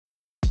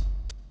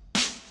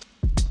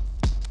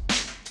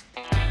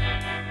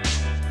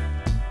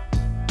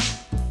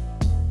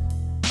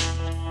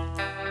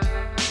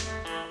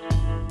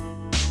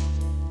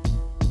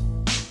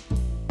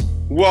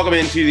Welcome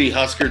into the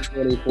Husker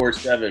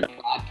 24/7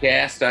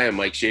 podcast. I am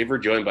Mike Shaver,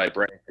 joined by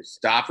Brian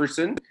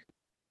Christopherson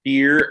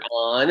here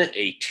on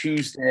a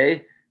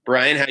Tuesday.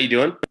 Brian, how you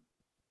doing?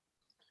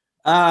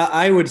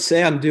 I would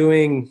say I'm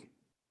doing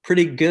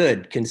pretty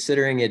good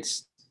considering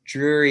it's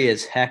dreary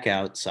as heck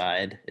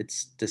outside.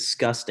 It's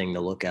disgusting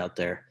to look out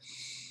there.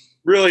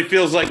 Really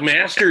feels like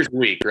Masters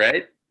Week,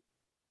 right?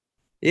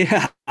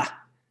 Yeah.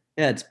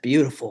 Yeah, it's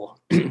beautiful.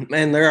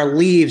 And there are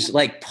leaves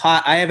like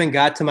pot. I haven't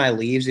got to my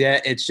leaves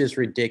yet. It's just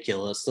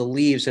ridiculous. The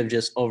leaves have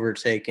just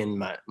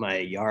overtaken my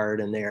yard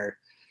and they're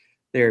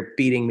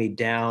beating me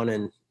down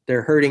and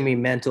they're hurting me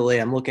mentally.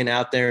 I'm looking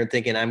out there and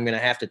thinking I'm going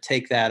to have to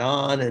take that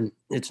on, and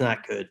it's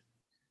not good.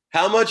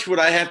 How much would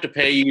I have to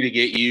pay you to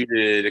get you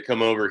to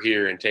come over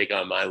here and take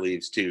on my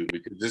leaves too?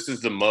 Because this is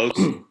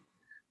the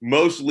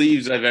most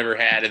leaves I've ever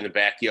had in the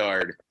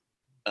backyard.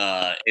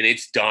 And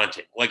it's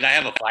daunting. Like, I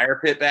have a fire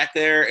pit back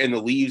there, and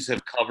the leaves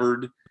have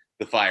covered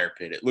the fire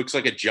pit. It looks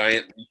like a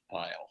giant leaf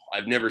pile.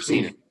 I've never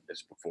seen it like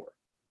this before.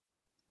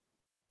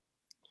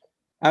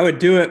 I would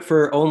do it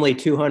for only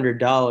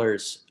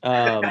 $200,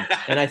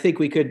 and I think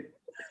we could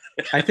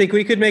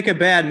make a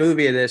bad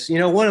movie of this. You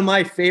know, one of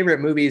my favorite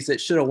movies that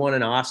should have won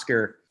an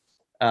Oscar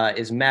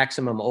is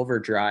Maximum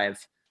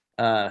Overdrive,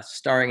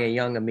 starring a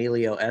young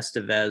Emilio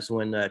Estevez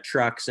when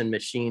trucks and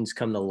machines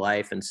come to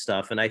life and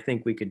stuff. And I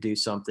think we could do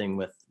something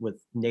with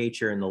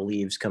nature and the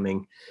leaves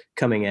coming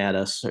at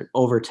us, or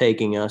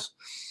overtaking us.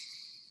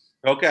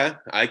 Okay.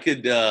 I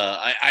could,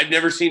 I've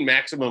never seen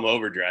Maximum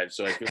Overdrive,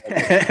 so I feel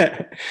like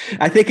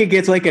I think it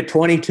gets like a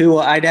 22.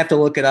 I'd have to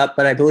look it up,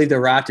 but I believe the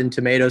Rotten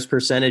Tomatoes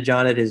percentage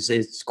on it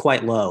is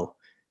quite low.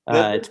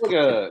 that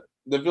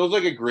feels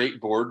like a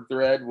great board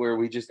thread where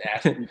we just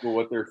ask people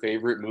what their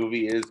favorite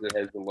movie is that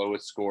has the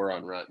lowest score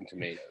on Rotten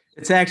Tomatoes.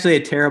 It's actually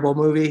a terrible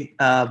movie,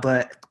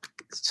 but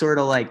sort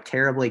of like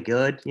terribly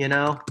good, you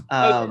know?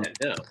 Lots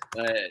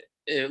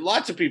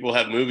of people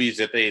have movies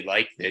that they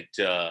like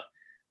that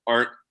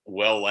aren't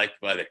well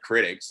liked by the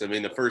critics. I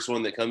mean, the first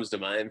one that comes to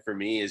mind for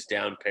me is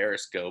Down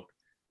Periscope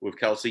with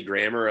Kelsey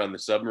Grammer on the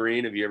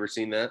submarine. Have you ever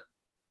seen that?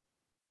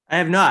 I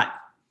have not.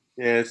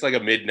 Yeah, it's like a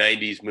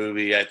mid-90s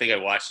movie. I think I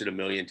watched it a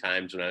million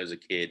times when I was a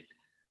kid.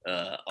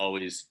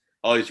 Always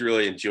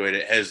really enjoyed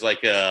it. It has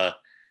like a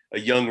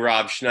young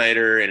Rob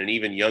Schneider and an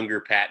even younger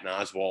Patton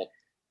Oswalt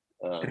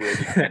who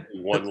had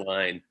one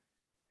line.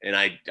 And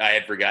I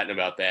had forgotten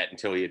about that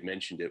until he had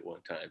mentioned it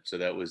one time. So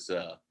that was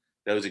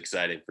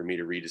exciting for me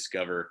to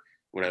rediscover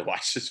when I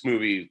watched this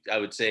movie, I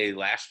would say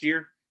last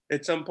year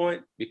at some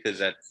point,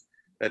 because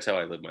that's how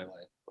I live my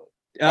life.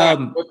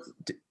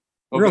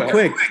 Real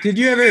quick, did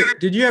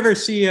you ever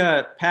see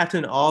a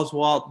Patton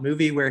Oswalt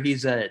movie where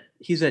he's a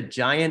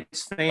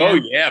Giants fan? Oh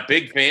yeah,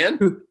 big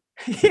fan.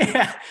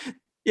 Yeah.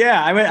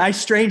 I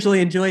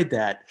strangely enjoyed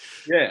that.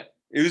 Yeah,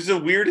 it was the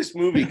weirdest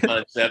movie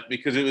concept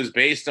because it was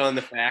based on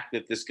the fact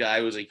that this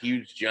guy was a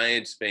huge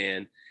Giants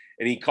fan,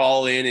 and he'd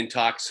call in and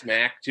talk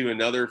smack to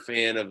another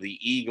fan of the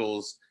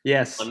Eagles.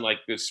 Yes, on like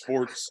the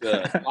sports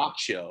talk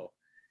show.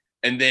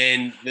 And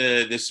then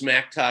the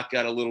smack talk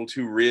got a little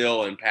too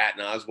real, and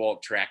Patton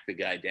Oswalt tracked the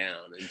guy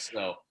down. And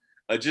so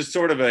just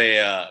sort of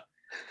a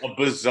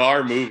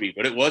bizarre movie,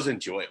 but it was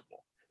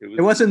enjoyable. It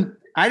wasn't.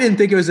 I didn't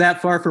think it was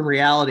that far from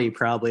reality,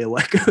 probably, of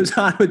what goes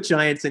on with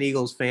Giants and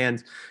Eagles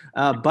fans.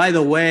 By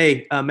the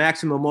way,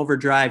 Maximum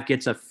Overdrive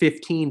gets a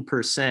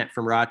 15%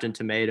 from Rotten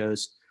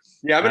Tomatoes.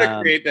 Yeah, I'm going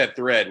to create that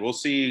thread. We'll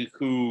see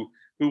who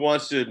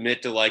wants to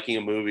admit to liking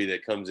a movie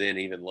that comes in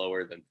even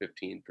lower than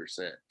 15%.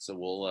 So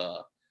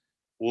we'll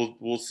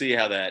see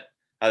how that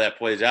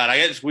plays out. I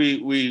guess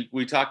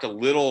we talked a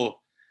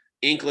little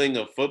inkling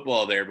of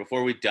football there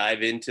before we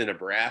dive into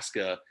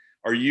Nebraska.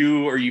 Are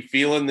you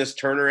feeling this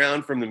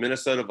turnaround from the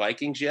Minnesota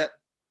Vikings yet?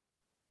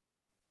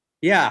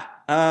 Yeah,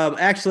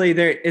 actually,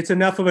 it's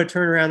enough of a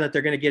turnaround that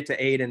they're going to get to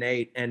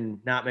 8-8 and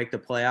not make the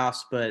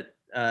playoffs, but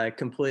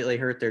completely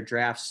hurt their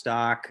draft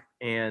stock.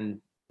 And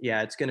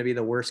yeah, it's going to be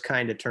the worst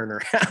kind of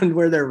turnaround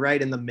where they're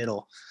right in the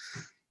middle.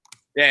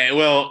 Yeah,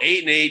 well,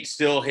 8-8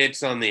 still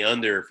hits on the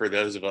under for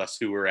those of us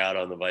who were out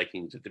on the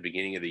Vikings at the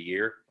beginning of the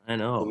year. I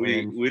know.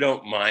 We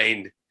don't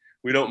mind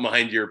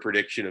your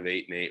prediction of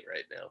 8-8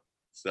 right now.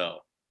 So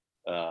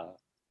I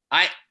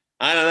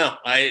don't know.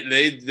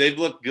 They've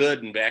looked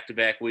good in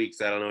back-to-back weeks.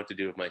 I don't know what to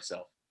do with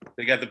myself.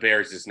 They got the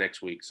Bears this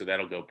next week, so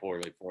that'll go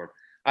poorly for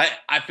them.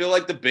 I feel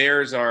like the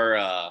Bears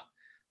are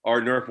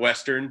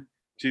Northwestern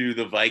to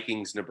the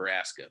Vikings,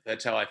 Nebraska.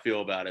 That's how I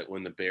feel about it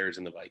when the Bears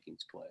and the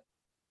Vikings play.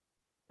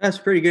 That's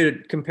a pretty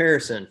good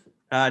comparison.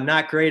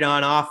 Not great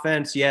on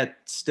offense, yet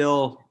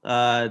still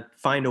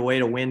find a way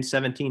to win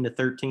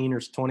 17-13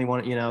 or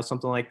 21,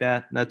 something like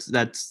that.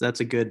 That's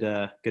a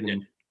good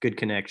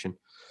connection.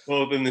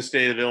 Both in the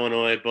state of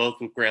Illinois, both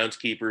with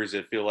groundskeepers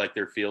that feel like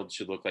their field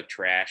should look like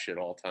trash at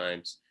all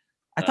times.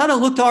 I thought it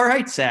looked all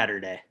right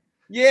Saturday.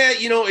 Yeah,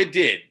 it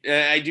did.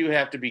 I do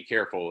have to be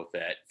careful with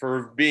that.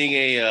 For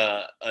being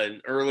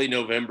an early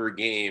November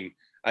game,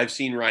 I've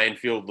seen Ryan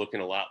Field look in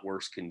a lot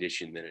worse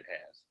condition than it has.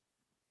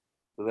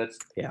 So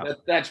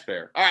that's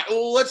fair. All right,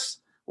 well, let's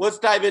let's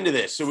dive into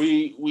this. So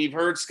we've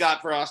heard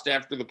Scott Frost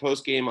after the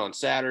post game on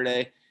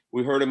Saturday.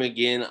 We heard him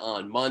again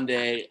on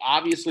Monday.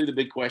 Obviously, the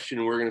big question,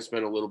 and we're going to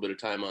spend a little bit of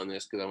time on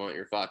this because I want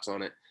your thoughts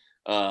on it,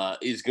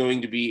 is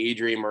going to be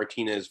Adrian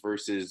Martinez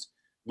versus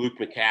Luke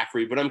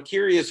McCaffrey. But I'm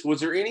curious, was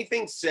there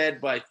anything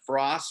said by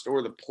Frost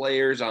or the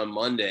players on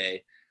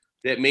Monday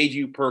that made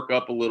you perk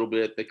up a little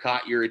bit, that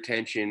caught your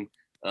attention,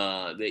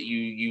 that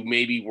you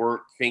maybe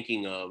weren't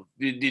thinking of?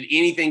 Did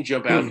anything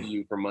jump out to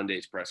you from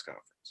Monday's press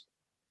conference?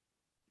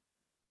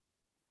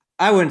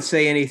 I wouldn't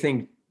say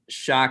anything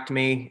shocked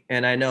me,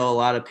 and I know a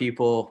lot of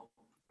people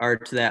are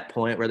to that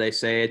point where they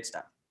say it's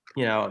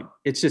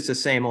just the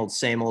same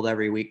old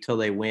every week till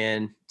they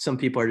win. Some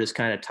people are just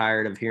kind of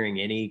tired of hearing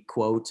any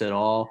quotes at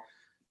all.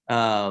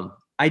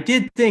 I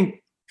did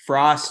think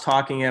Frost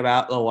talking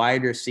about the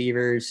wide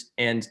receivers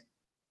and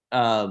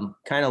kind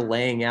of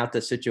laying out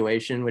the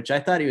situation, which I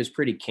thought he was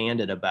pretty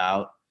candid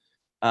about,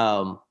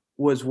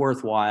 was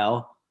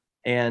worthwhile.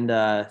 And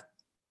I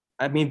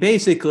mean,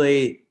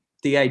 basically,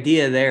 the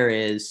idea there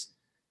is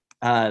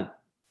they're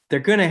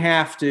going to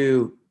have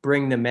to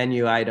bring the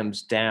menu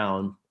items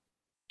down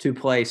to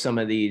play some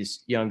of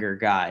these younger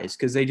guys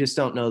because they just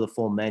don't know the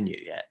full menu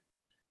yet.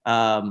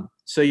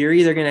 So you're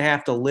either going to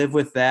have to live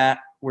with that,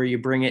 where you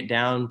bring it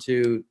down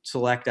to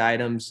select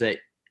items that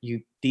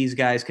these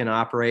guys can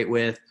operate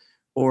with,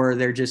 or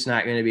they're just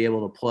not going to be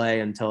able to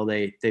play until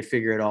they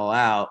figure it all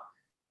out.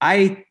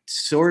 I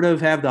sort of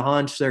have the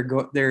hunch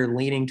they're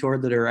leaning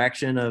toward the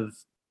direction of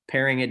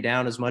paring it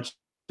down as much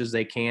as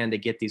they can to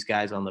get these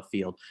guys on the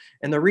field.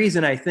 And the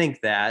reason I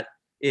think that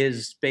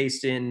is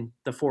based in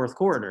the fourth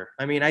quarter.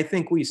 I mean, I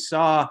think we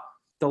saw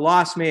the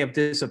loss may have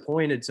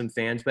disappointed some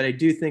fans, but I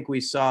do think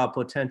we saw a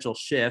potential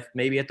shift,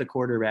 maybe at the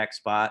quarterback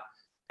spot.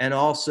 And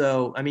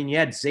also, I mean, you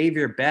had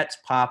Xavier Betts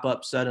pop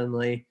up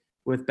suddenly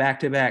with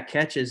back-to-back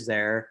catches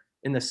there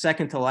in the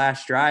second to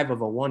last drive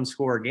of a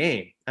one-score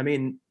game. I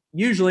mean,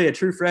 usually a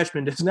true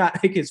freshman does not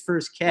make his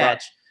first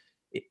catch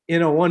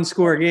in a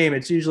one-score game.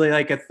 It's usually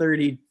like a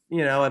 34-10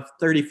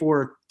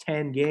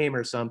 game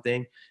or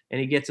something,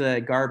 and he gets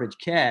a garbage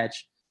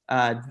catch.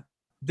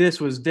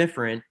 This was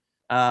different.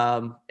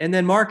 And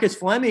then Marcus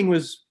Fleming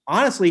was,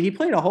 honestly, he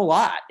played a whole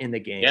lot in the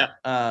game.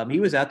 Yeah. He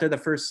was out there the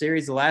first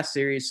series, the last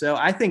series. So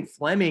I think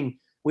Fleming,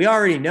 we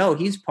already know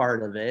he's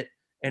part of it.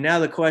 And now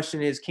the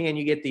question is, can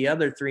you get the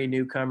other three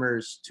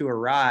newcomers to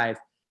arrive?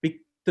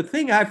 The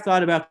thing I've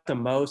thought about the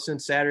most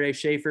since Saturday,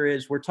 Schaefer,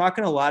 is we're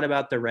talking a lot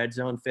about the red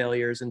zone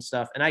failures and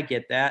stuff, and I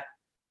get that.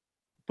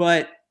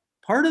 But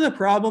part of the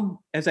problem,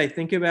 as I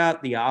think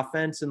about the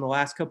offense in the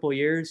last couple of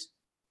years,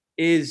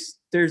 is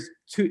there's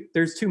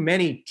too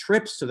many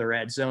trips to the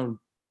red zone,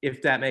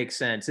 if that makes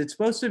sense. It's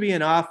supposed to be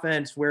an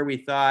offense where we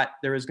thought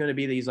there was going to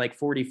be these like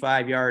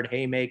 45-yard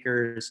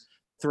haymakers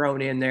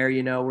thrown in there,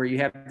 where you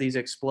have these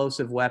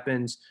explosive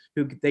weapons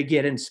who they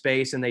get in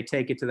space and they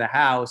take it to the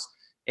house,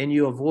 and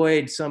you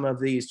avoid some of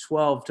these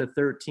 12 to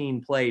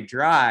 13 play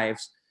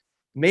drives.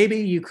 Maybe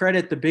you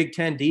credit the Big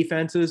Ten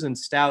defenses and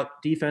stout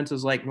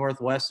defenses like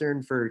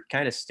Northwestern for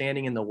kind of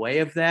standing in the way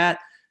of that.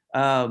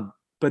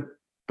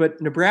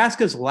 But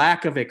Nebraska's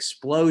lack of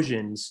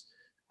explosions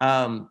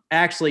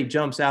actually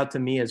jumps out to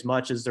me as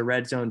much as the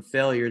red zone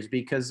failures,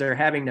 because they're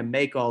having to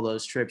make all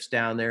those trips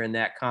down there in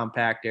that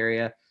compact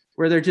area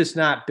where they're just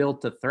not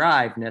built to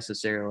thrive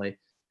necessarily.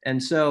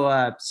 And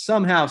so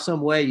somehow, some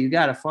way, you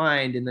got to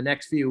find in the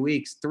next few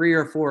weeks 3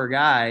 or 4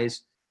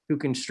 guys who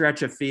can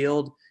stretch a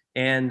field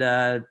and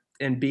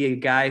be a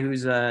guy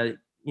who's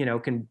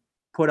can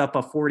put up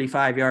a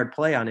 45-yard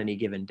play on any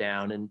given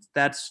down, and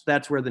that's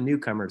where the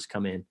newcomers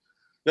come in.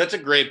 That's a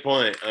great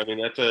point. I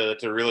mean,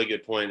 that's a really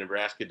good point.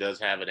 Nebraska does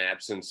have an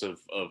absence of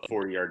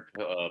 40-yard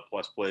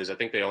plus plays. I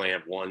think they only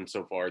have one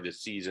so far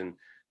this season.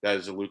 That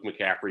is a Luke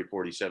McCaffrey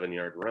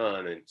 47-yard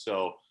run, and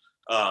so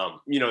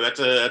that's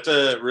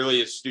a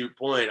really astute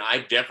point.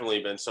 I've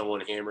definitely been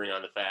someone hammering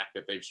on the fact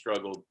that they've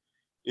struggled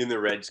in the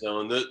red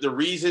zone. The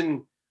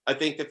reason I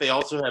think that they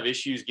also have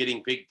issues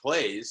getting big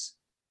plays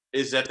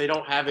is that they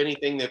don't have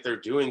anything that they're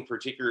doing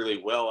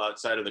particularly well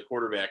outside of the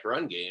quarterback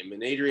run game.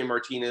 And Adrian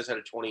Martinez had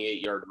a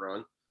 28-yard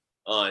run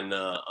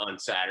on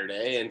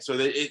Saturday, and so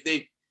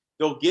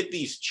they'll get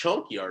these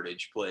chunk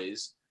yardage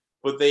plays,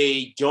 but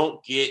they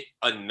don't get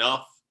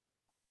enough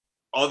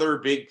other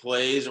big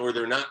plays, or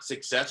they're not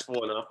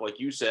successful enough, like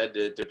you said,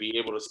 to be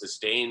able to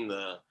sustain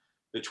the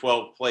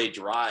 12-play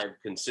drive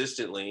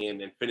consistently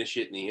and then finish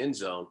it in the end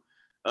zone.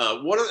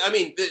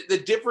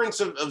 The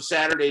difference of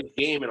Saturday's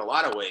game in a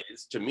lot of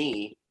ways, to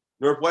me,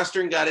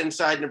 Northwestern got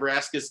inside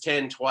Nebraska's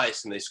 10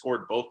 twice, and they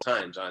scored both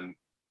times on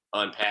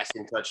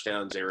passing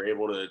touchdowns. They were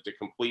able to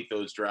complete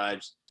those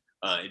drives.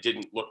 It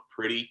didn't look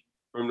pretty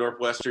from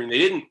Northwestern. They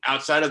didn't,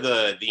 outside of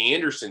the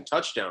Anderson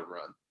touchdown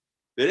run,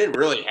 they didn't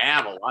really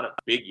have a lot of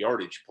big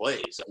yardage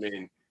plays. I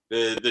mean,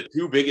 the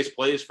two biggest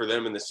plays for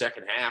them in the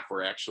second half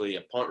were actually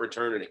a punt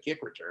return and a kick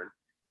return.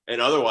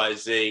 And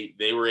otherwise, they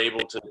were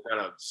able to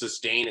kind of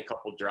sustain a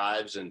couple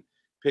drives and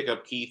pick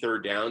up key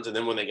third downs. And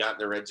then when they got in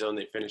the red zone,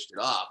 they finished it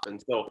off.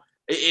 And so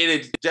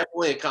it's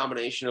definitely a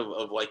combination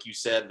of like you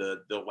said,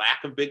 the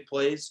lack of big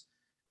plays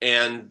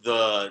and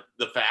the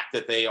fact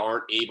that they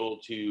aren't able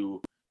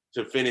to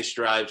finish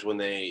drives when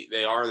they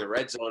are in the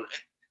red zone.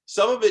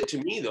 Some of it to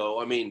me,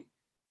 though, I mean,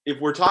 if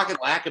we're talking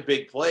lack of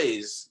big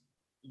plays,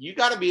 you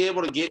got to be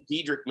able to get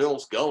Dedrick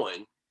Mills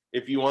going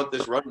if you want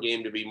this run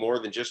game to be more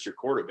than just your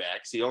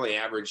quarterbacks. He only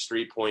averaged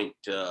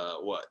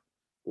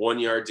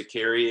 3.1 yards a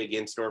carry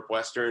against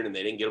Northwestern, and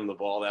they didn't get him the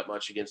ball that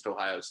much against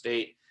Ohio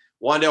State.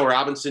 Wan'Dale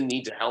Robinson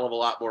needs a hell of a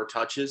lot more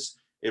touches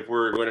if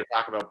we're going to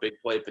talk about big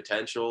play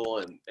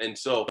potential. And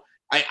so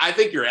I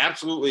think you're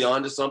absolutely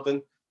onto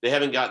something. They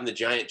haven't gotten the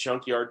giant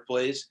chunk yard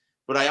plays,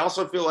 but I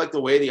also feel like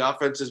the way the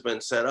offense has been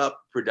set up,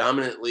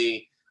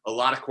 predominantly a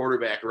lot of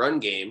quarterback run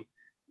game,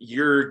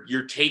 you're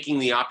taking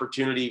the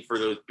opportunity for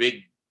those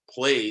big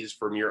plays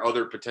from your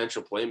other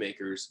potential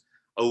playmakers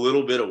a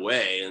little bit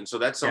away. And so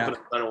that's something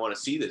I kind of want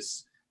to see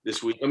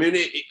this week. I mean,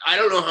 I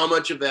don't know how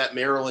much of that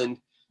Maryland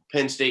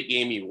Penn State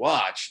game you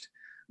watched,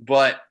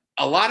 but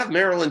a lot of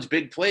Maryland's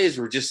big plays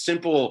were just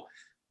simple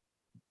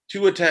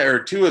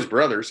Tua's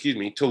brother,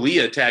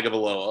 Taulia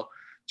Tagovailoa,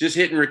 just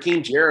hitting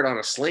Raheem Jarrett on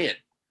a slant.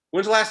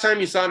 When's the last time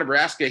you saw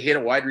Nebraska hit a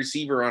wide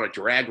receiver on a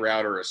drag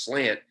route or a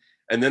slant,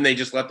 and then they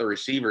just let the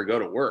receiver go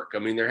to work? I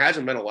mean, there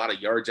hasn't been a lot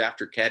of yards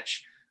after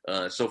catch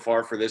so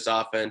far for this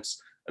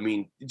offense. I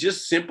mean,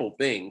 just simple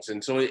things.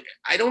 And so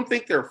I don't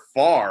think they're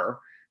far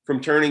from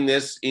turning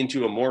this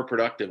into a more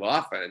productive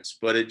offense,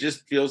 but it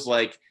just feels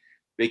like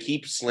they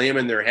keep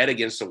slamming their head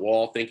against the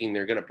wall thinking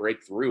they're going to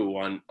break through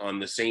on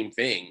the same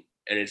thing.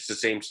 And it's the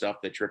same stuff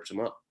that trips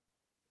them up.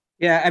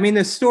 Yeah, I mean,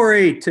 the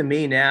story to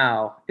me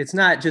now, it's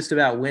not just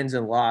about wins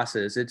and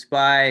losses. It's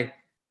by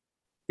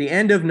the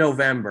end of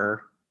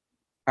November,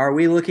 are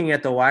we looking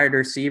at the wide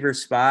receiver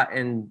spot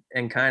and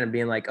kind of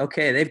being like,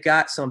 okay, they've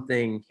got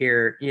something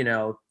here,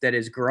 that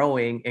is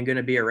growing and going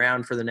to be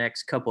around for the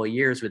next couple of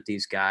years with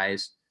these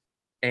guys,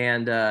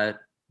 and that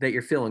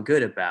you're feeling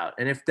good about.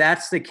 And if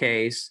that's the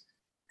case,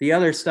 the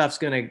other stuff's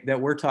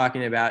that we're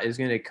talking about is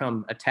going to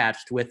come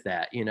attached with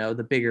that,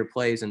 the bigger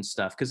plays and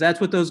stuff, because that's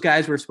what those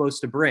guys were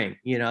supposed to bring.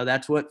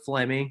 That's what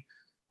Fleming,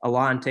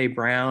 Alante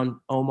Brown,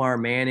 Omar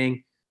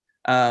Manning.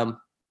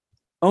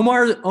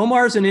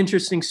 Omar's an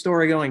interesting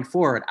story going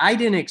forward. I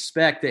didn't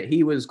expect that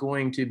he was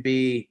going to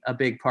be a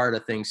big part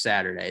of things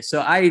Saturday.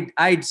 So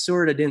I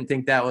sort of didn't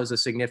think that was a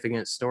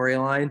significant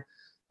storyline,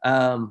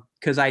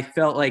 because I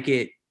felt like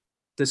the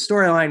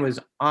storyline was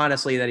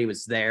honestly that he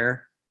was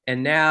there.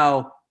 And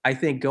now I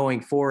think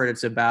going forward,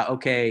 it's about,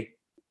 okay,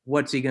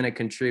 what's he going to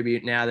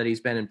contribute now that he's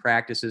been in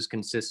practices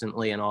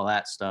consistently and all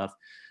that stuff.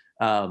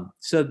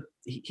 So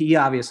he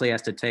obviously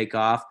has to take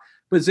off.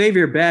 But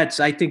Xavier Betts,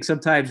 I think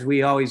sometimes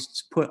we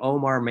always put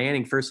Omar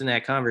Manning first in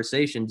that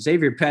conversation.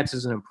 Xavier Betts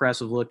is an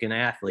impressive looking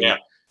athlete. Yeah.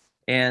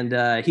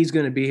 And he's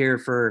going to be here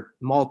for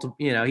multiple,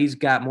 he's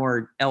got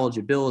more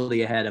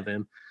eligibility ahead of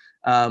him.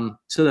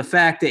 So the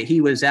fact that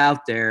he was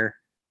out there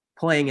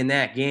playing in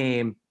that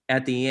game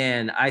at the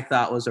end, I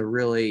thought was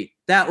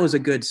that was a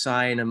good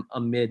sign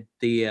amid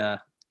the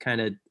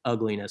kind of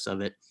ugliness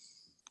of it.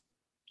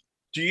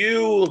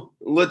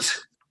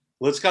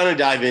 Let's kind of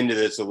dive into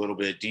this a little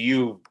bit. Do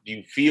you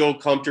feel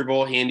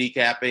comfortable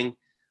handicapping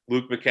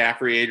Luke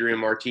McCaffrey, Adrian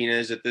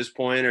Martinez at this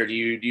point, or do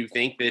you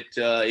think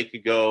that it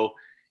could go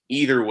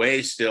either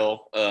way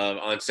still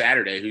on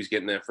Saturday? Who's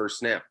getting that first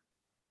snap?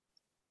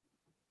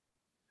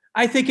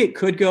 I think it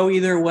could go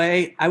either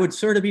way. I would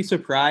sort of be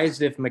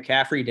surprised if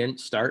McCaffrey didn't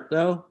start,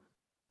 though.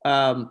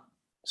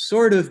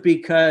 Sort of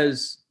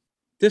because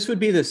this would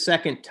be the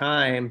second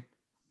time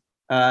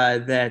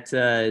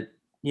that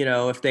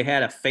if they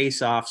had a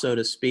face-off, so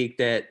to speak,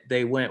 that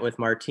they went with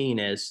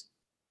Martinez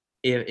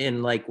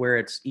in like where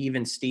it's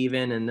even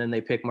Steven and then they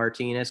pick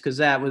Martinez, because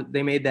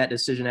they made that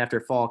decision after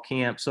fall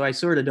camp. So I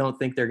sort of don't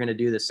think they're going to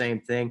do the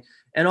same thing.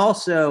 And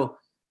also,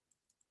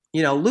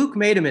 Luke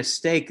made a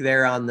mistake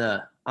there on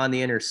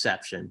the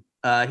interception.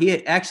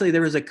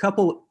 There was a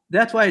couple.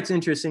 That's why it's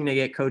interesting to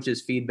get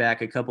coaches'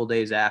 feedback a couple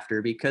days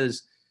after,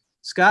 because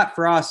Scott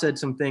Frost said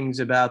some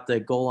things about the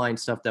goal line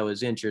stuff that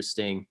was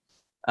interesting.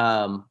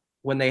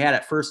 When they had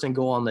it 1st and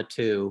goal on the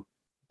 2,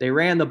 they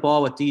ran the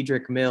ball with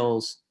Dedrick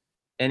Mills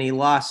and he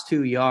lost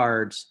 2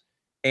 yards.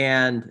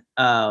 And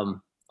a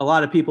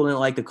lot of people didn't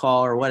like the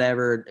call or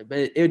whatever,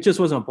 but it just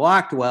wasn't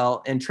blocked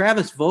well. And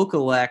Travis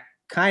Vokalek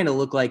kind of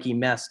looked like he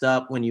messed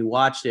up when you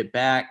watched it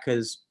back,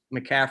 because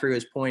McCaffrey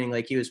was pointing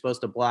like he was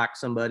supposed to block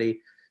somebody.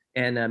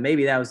 And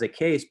maybe that was the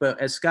case. But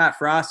as Scott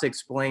Frost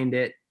explained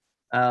it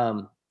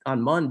on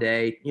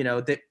Monday,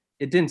 that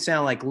it didn't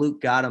sound like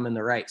Luke got him in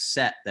the right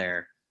set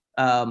there.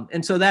 And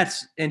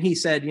he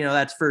said,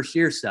 that's first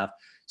year stuff.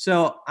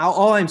 So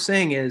all I'm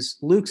saying is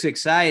Luke's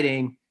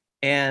exciting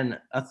and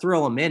a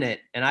thrill a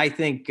minute. And I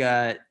think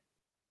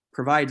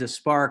provides a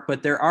spark,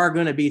 but there are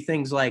going to be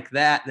things like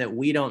that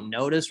we don't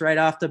notice right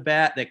off the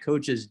bat that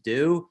coaches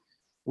do,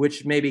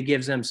 which maybe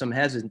gives them some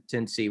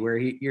hesitancy where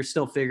you're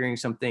still figuring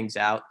some things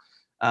out.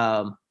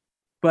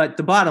 But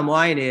the bottom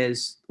line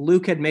is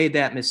Luke had made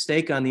that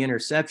mistake on the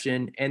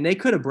interception and they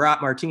could have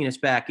brought Martinez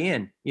back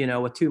in,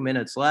 with 2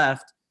 minutes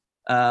left.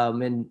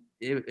 And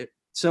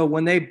so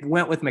when they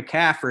went with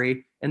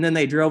McCaffrey and then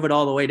they drove it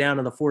all the way down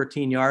to the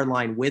 14-yard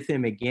line with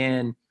him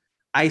again,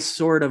 I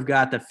sort of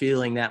got the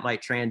feeling that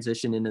might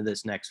transition into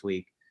this next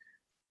week.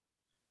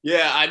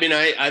 Yeah, I mean,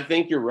 I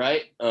think you're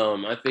right.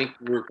 I think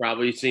we're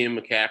probably seeing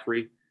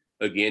McCaffrey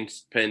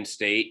against Penn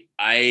State.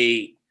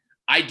 I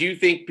do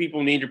think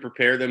people need to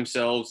prepare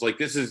themselves. Like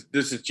this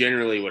is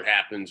generally what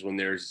happens when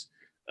there's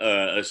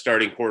a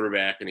starting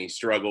quarterback and he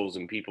struggles,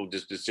 and people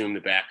just assume the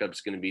backup's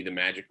going to be the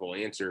magical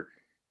answer.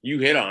 You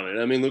hit on it.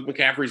 I mean, Luke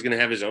McCaffrey's going to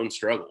have his own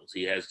struggles.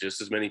 He has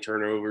just as many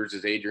turnovers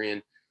as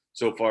Adrian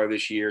so far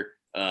this year,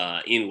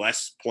 in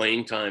less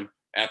playing time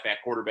at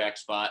that quarterback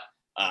spot.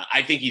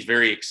 I think he's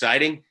very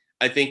exciting.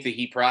 I think that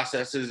he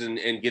processes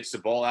and gets the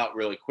ball out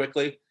really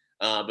quickly.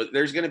 But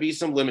there's going to be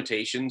some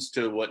limitations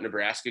to what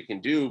Nebraska can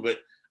do. But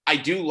I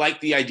do like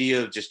the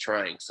idea of just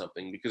trying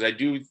something, because I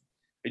do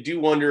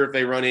wonder if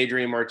they run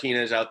Adrian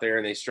Martinez out there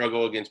and they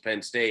struggle against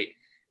Penn State,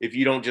 if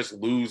you don't just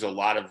lose a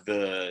lot of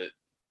the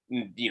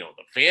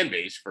fan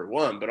base for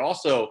one, but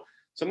also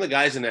some of the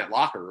guys in that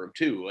locker room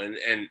too.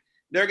 And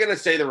they're going to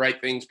say the right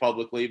things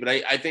publicly, but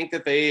I think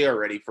that they are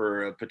ready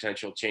for a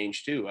potential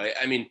change too.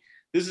 I mean,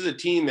 this is a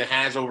team that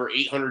has over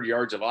 800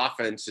 yards of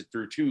offense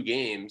through 2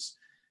 games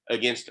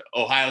against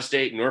Ohio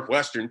State and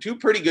Northwestern, 2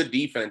 pretty good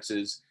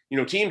defenses,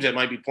 teams that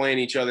might be playing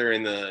each other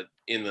in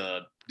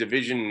the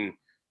division,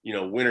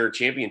 winner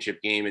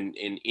championship game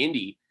in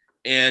Indy.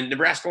 And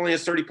Nebraska only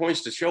has 30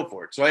 points to show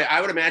for it. So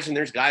I would imagine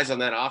there's guys on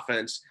that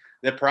offense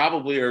that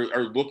probably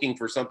are looking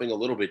for something a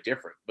little bit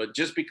different. But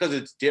just because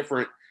it's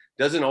different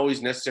doesn't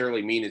always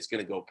necessarily mean it's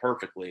going to go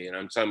perfectly.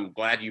 And I'm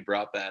glad you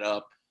brought that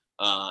up.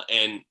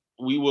 And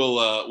we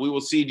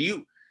will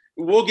see.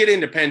 We'll get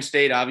into Penn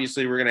State.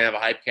 Obviously, we're going to have a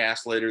hype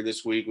cast later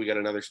this week. We got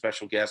another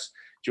special guest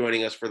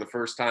joining us for the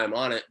first time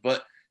on it.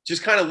 But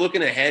just kind of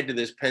looking ahead to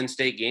this Penn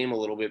State game a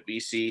little bit,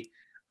 BC.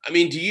 I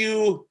mean, do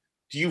you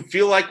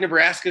feel like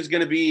Nebraska is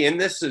going to be in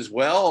this as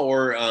well,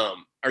 or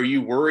are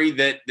you worried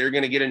that they're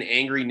going to get an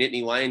angry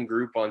Nittany Lion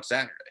group on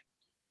Saturday?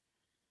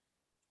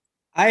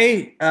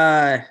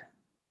 I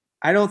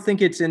don't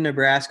think it's in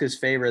Nebraska's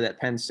favor that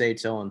Penn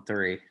State's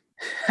 0-3.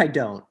 I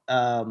don't.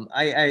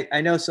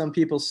 I know some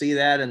people see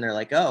that and they're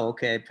like, oh,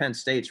 okay, Penn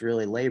State's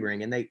really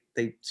laboring, and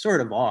they sort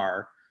of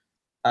are.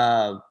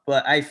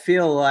 But I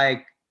feel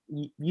like,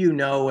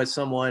 as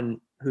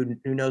someone who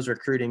knows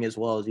recruiting as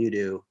well as you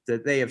do,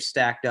 that they have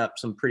stacked up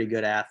some pretty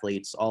good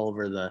athletes all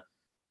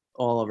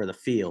over the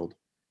field.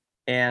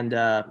 And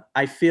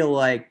I feel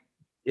like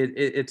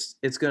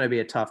it's going to be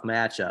a tough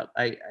matchup.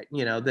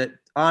 That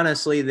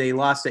honestly, they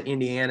lost to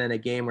Indiana in a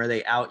game where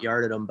they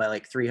out-yarded them by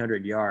like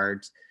 300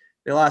 yards.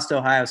 They lost to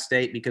Ohio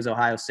State because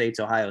Ohio State's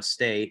Ohio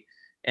State.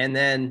 And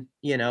then,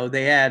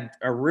 they had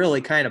a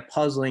really kind of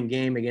puzzling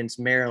game against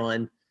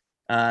Maryland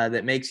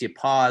that makes you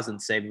pause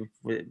and say,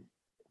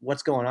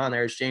 what's going on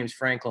there? Is James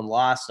Franklin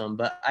lost them?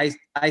 But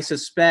I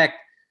suspect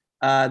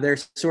they're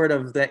sort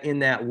of in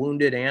that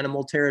wounded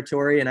animal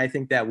territory. And I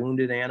think that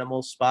wounded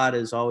animal spot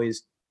is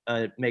always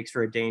makes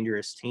for a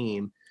dangerous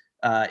team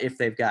if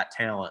they've got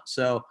talent.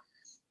 So,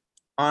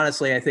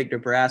 honestly, I think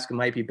Nebraska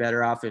might be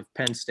better off if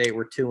Penn State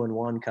were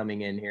 2-1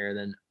 coming in here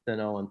than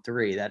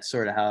 0-3. That's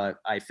sort of how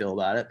I feel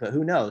about it. But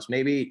who knows?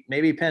 Maybe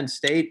Penn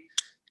State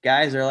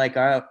guys are like,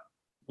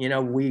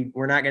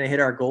 we're not going to hit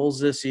our goals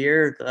this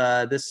year.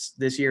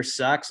 This year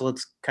sucks.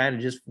 Let's kind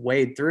of just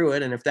wade through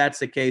it. And if that's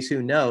the case,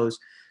 who knows?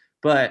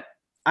 But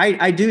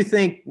I do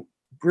think,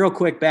 real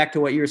quick, back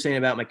to what you were saying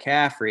about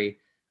McCaffrey,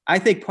 I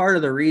think part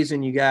of the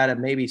reason you got to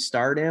maybe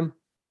start him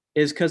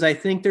is because I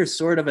think there's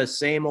sort of a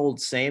same old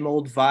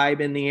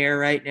vibe in the air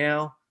right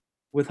now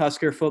with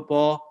Husker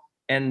football.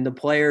 And the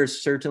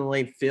players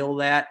certainly feel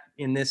that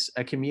in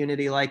a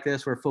community like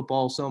this where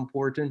football is so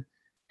important.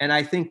 And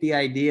I think the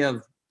idea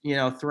of,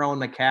 throwing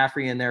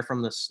McCaffrey in there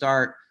from the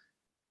start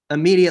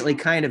immediately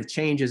kind of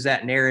changes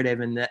that narrative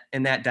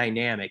and that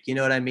dynamic. You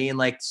know what I mean?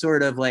 Like,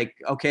 sort of like,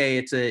 okay,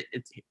 it's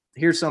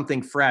here's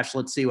something fresh.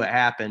 Let's see what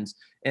happens.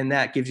 And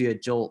that gives you a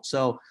jolt.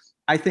 So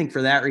I think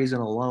for that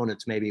reason alone,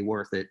 it's maybe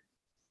worth it.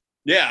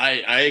 Yeah,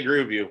 I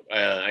agree with you.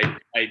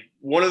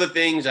 One of the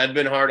things, I've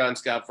been hard on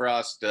Scott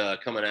Frost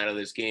coming out of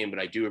this game, but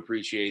I do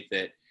appreciate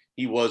that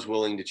he was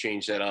willing to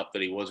change that up,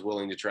 that he was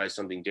willing to try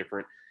something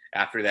different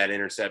after that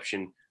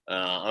interception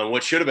on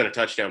what should have been a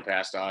touchdown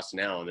pass to Austin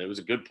Allen. It was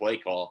a good play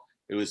call.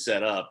 It was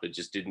set up. It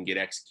just didn't get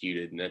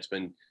executed, and that's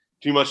been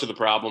too much of the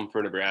problem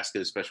for Nebraska,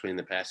 especially in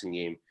the passing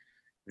game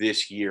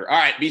this year. All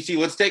right, BC,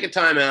 let's take a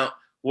timeout.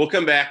 We'll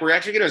come back. We're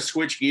actually going to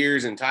switch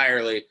gears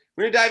entirely.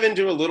 We're going to dive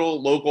into a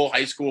little local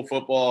high school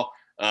football.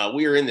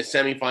 We are in the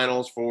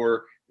semifinals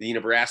for the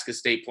Nebraska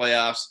State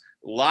playoffs.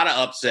 A lot of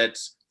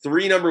upsets.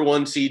 3 number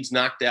 1 seeds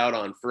knocked out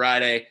on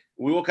Friday.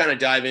 We will kind of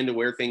dive into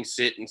where things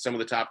sit in some of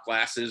the top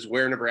classes,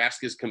 where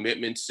Nebraska's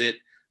commitments sit,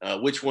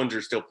 which ones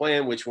are still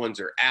playing, which ones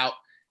are out,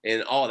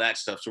 and all of that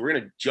stuff. So we're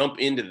going to jump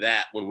into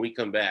that when we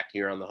come back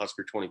here on the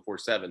Husker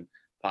 24/7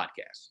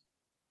 podcast.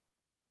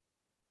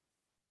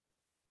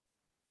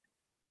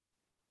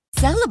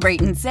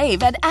 Celebrate and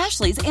save at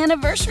Ashley's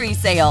Anniversary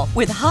Sale.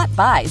 With Hot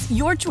Buys,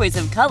 your choice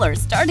of colors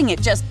starting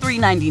at just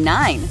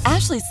 $3.99.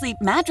 Ashley Sleep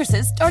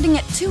mattresses starting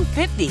at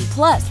 $2.50.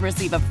 Plus,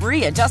 receive a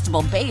free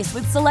adjustable base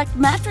with select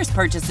mattress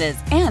purchases.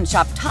 And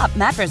shop top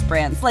mattress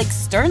brands like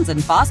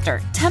Stearns &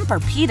 Foster,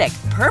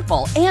 Tempur-Pedic,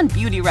 Purple, and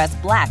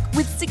Beautyrest Black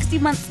with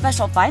 60-month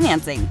special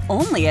financing.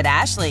 Only at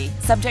Ashley.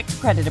 Subject to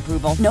credit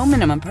approval. No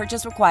minimum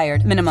purchase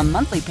required. Minimum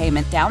monthly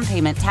payment, down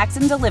payment, tax,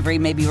 and delivery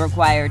may be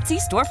required. See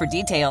store for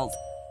details.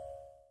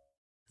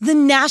 The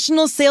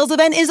national sales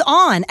event is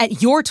on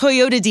at your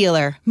Toyota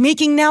dealer,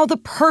 making now the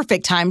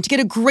perfect time to get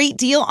a great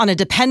deal on a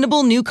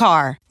dependable new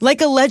car. Like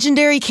a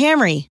legendary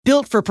Camry,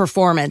 built for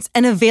performance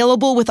and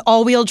available with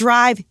all-wheel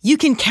drive, you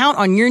can count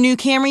on your new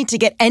Camry to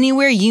get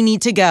anywhere you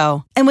need to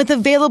go. And with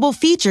available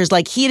features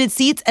like heated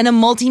seats and a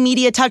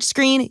multimedia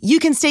touchscreen, you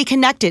can stay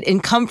connected in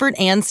comfort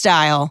and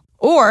style.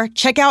 Or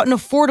check out an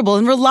affordable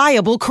and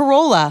reliable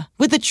Corolla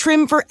with a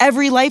trim for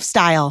every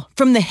lifestyle,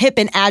 from the hip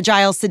and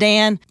agile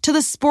sedan to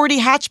the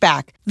sporty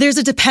hatchback. There's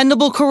a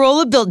dependable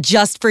Corolla built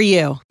just for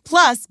you.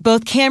 Plus,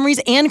 both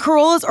Camrys and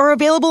Corollas are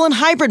available in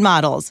hybrid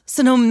models,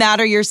 so no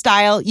matter your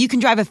style, you can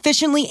drive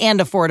efficiently and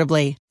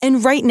affordably.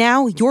 And right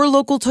now, your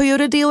local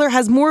Toyota dealer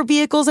has more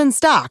vehicles in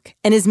stock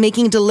and is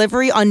making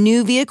delivery on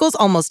new vehicles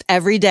almost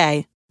every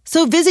day.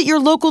 So visit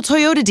your local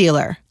Toyota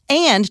dealer.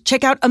 And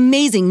check out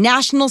amazing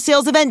national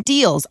sales event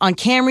deals on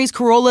Camrys,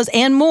 Corollas,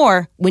 and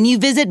more when you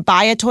visit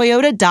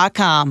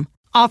buyatoyota.com.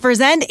 Offers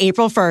end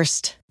April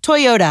 1st.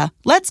 Toyota,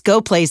 let's go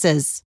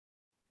places.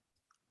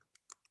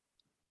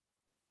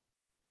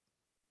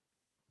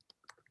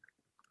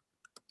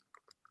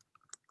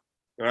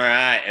 All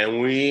right, and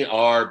we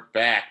are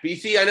back.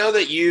 BC, I know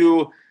that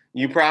you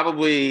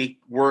probably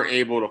weren't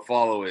able to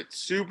follow it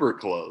super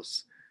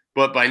close,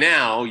 but by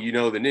now you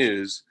know the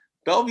news.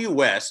 Bellevue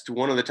West,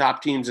 one of the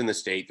top teams in the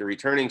state, the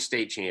returning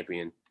state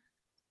champion.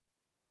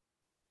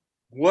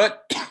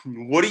 What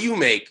do you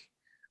make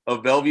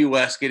of Bellevue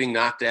West getting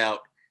knocked out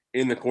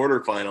in the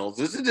quarterfinals?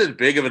 This is as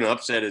big of an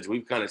upset as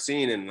we've kind of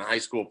seen in the high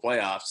school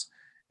playoffs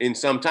in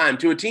some time.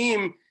 To a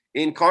team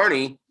in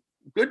Kearney,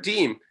 good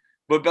team,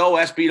 but Bell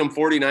West beat them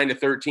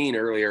 49-13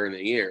 earlier in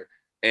the year,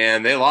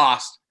 and they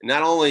lost.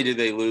 Not only did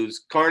they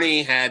lose,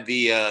 Kearney had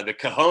the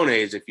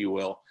cojones, if you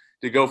will,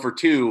 to go for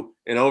two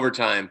in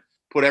overtime,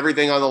 put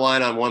everything on the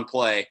line on one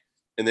play,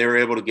 and they were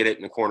able to get it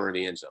in the corner of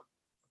the end zone.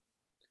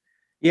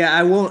 Yeah,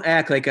 I won't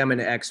act like I'm an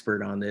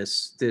expert on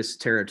this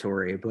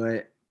territory,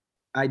 but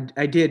I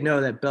did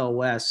know that Bell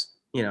West,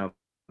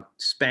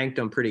 spanked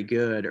them pretty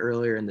good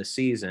earlier in the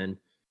season.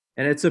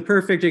 And it's a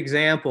perfect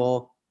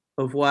example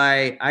of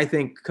why I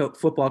think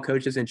football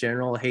coaches in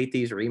general hate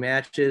these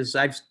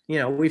rematches.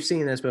 We've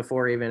seen this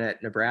before, even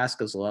at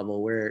Nebraska's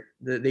level, where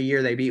the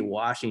year they beat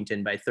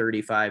Washington by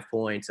 35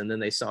 points, and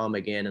then they saw them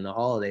again in the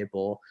Holiday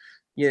Bowl.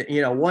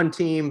 One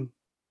team,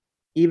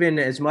 even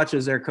as much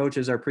as their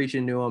coaches are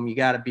preaching to them, you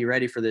got to be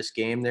ready for this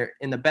game. They're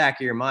in the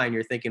back of your mind,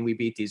 you're thinking we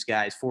beat these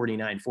guys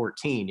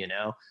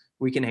 49-14,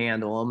 we can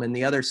handle them. And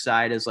the other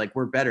side is like,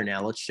 we're better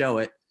now. Let's show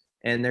it.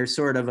 And there's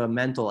sort of a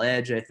mental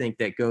edge, I think,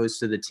 that goes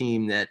to the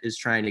team that is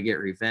trying to get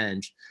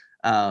revenge.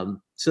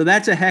 So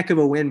that's a heck of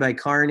a win by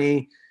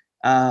Kearney.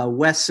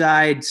 West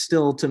Side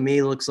still, to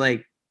me, looks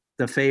like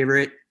the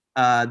favorite.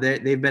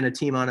 They've been a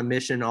team on a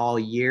mission all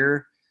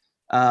year.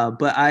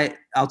 But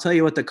I'll tell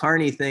you what the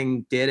Kearney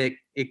thing did.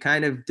 It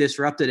kind of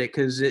disrupted it,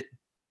 because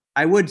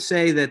I would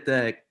say that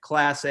the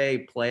Class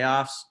A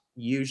playoffs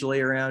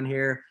usually around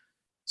here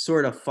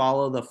sort of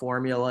follow the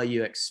formula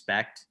you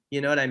expect.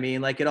 You know what I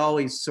mean? Like, it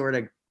always sort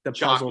of, the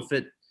puzzle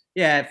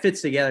it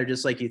fits together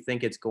just like you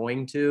think it's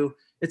going to.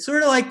 It's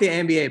sort of like the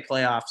NBA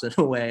playoffs in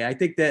a way. I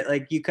think that,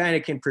 like, you kind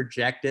of can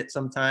project it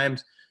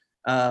sometimes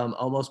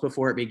almost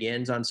before it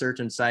begins on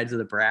certain sides of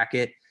the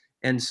bracket.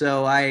 And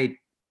so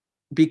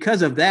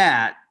because of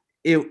that,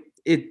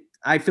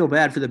 I feel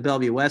bad for the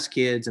Bellevue West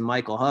kids and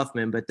Michael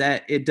Huffman, but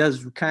that it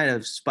does kind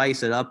of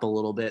spice it up a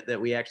little bit that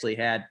we actually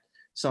had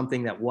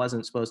something that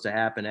wasn't supposed to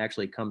happen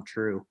actually come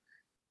true.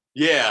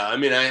 Yeah, I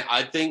mean,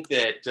 I think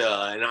that,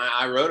 and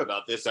I wrote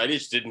about this, I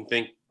just didn't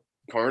think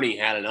Kearney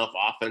had enough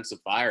offensive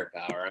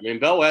firepower. I mean,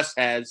 Bell West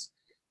has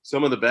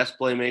some of the best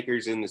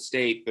playmakers in the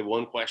state. The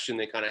one question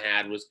they kind of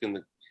had was,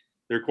 can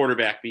their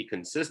quarterback be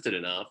consistent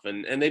enough?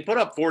 And they put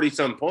up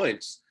 40-some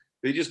points.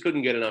 They just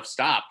couldn't get enough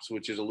stops,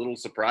 which is a little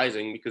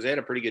surprising because they had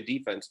a pretty good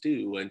defense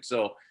too. And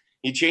so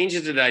he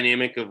changes the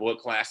dynamic of what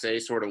Class A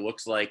sort of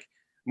looks like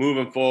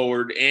moving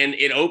forward. And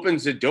it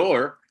opens the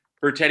door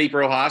for Teddy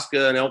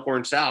Prohaska and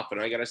Elkhorn South.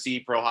 And I got to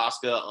see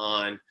Prohaska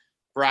on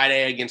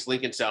Friday against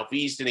Lincoln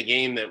Southeast in a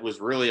game that was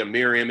really a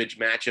mirror image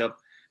matchup.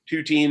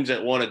 Two teams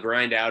that want to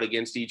grind out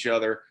against each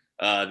other,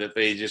 that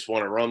they just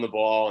want to run the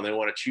ball and they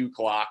want to chew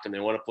clock and they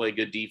want to play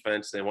good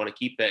defense. They want to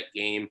keep that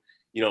game,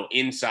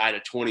 inside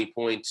of 20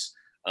 points.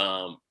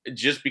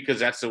 Just because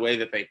that's the way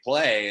that they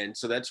play. And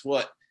so that's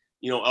what,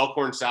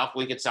 Elkhorn South,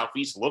 Lincoln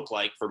Southeast looked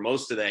like for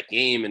most of that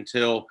game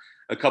until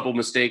a couple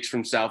mistakes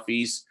from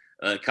Southeast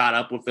caught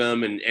up with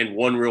them. And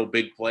one real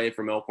big play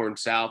from Elkhorn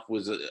South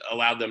was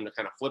allowed them to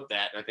kind of flip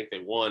that. And I think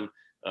they won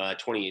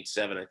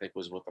 28-7, I think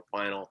was what the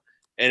final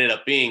ended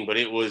up being, but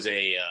it was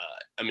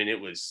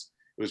it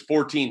was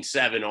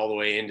 14-7 all the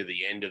way into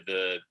the end of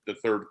the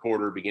third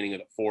quarter, beginning of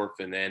the fourth,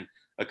 and then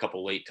a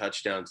couple late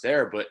touchdowns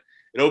there. But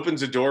it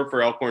opens the door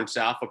for Elkhorn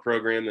South, a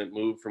program that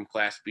moved from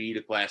Class B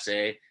to Class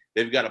A.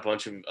 They've got a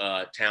bunch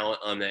of talent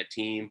on that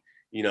team.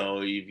 You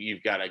know,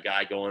 you've got a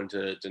guy going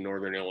to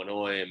Northern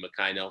Illinois and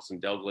Makai Nelson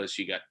Douglas.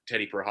 You got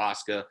Teddy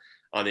Prohaska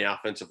on the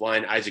offensive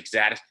line, Isaac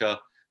Zadika,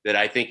 that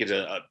I think is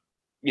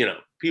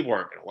people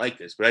aren't going to like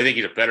this, but I think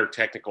he's a better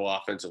technical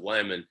offensive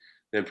lineman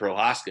than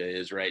Prohaska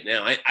is right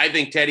now. I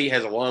think Teddy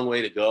has a long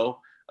way to go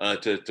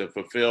to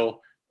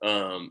fulfill,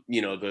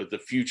 the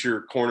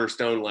future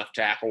cornerstone left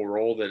tackle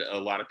role that a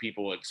lot of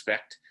people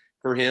expect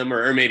for him,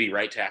 or maybe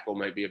right tackle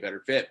might be a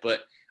better fit.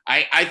 But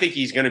I think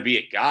he's going to be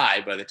a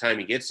guy by the time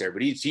he gets there,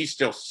 but he's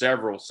still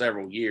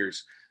several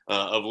years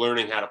of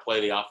learning how to play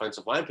the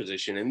offensive line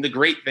position. And the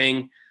great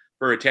thing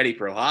for a Teddy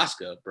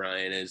Prohaska,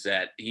 Brian, is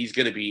that he's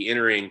going to be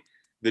entering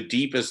the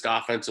deepest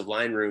offensive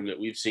line room that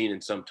we've seen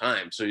in some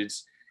time. So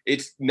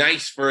it's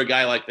nice for a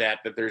guy like that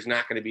there's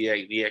not going to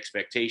be the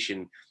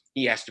expectation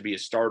he has to be a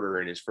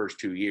starter in his first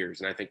 2 years.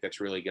 And I think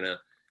that's really going to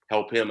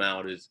help him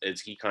out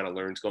as he kind of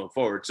learns going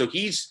forward. So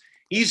he's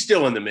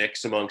still in the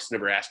mix amongst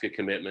Nebraska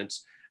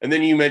commitments. And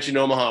then you mentioned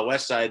Omaha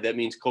West Side. That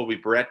means Colby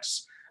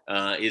Bretz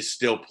is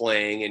still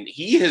playing, and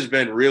he has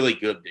been really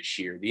good this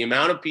year. The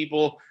amount of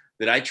people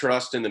that I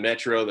trust in the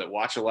Metro that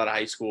watch a lot of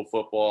high school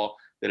football,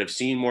 that have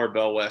seen more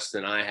Bell West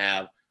than I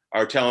have,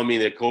 are telling me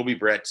that Colby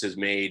Bretz has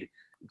made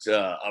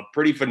a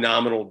pretty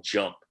phenomenal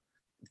jump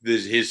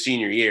his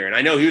senior year. And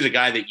I know he was a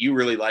guy that you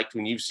really liked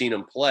when you've seen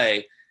him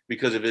play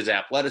because of his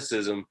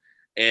athleticism.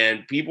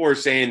 And people are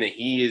saying that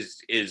he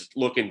is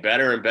looking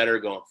better and better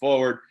going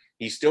forward.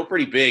 He's still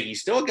pretty big.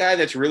 He's still a guy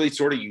that's really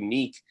sort of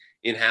unique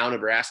in how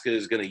Nebraska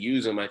is going to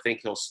use him. I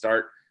think he'll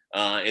start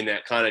in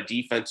that kind of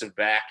defensive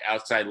back,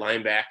 outside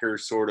linebacker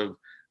sort of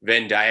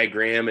Venn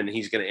diagram, and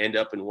he's going to end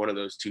up in one of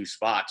those two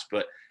spots.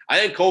 But I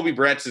think Colby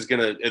Bretz is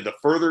going to, the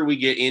further we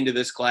get into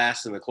this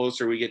class and the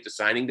closer we get to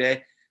signing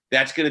day,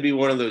 that's going to be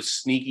one of those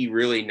sneaky,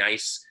 really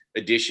nice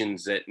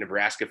additions that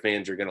Nebraska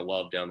fans are going to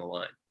love down the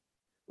line.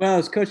 Well,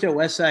 as Coach at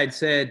Westside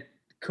said,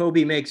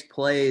 Colby makes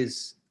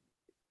plays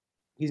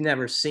he's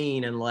never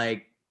seen in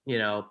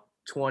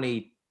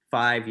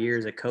 25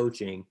 years of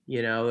coaching,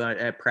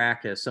 at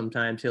practice.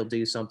 Sometimes he'll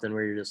do something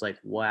where you're just like,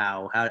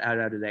 wow, how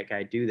did that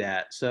guy do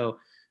that? So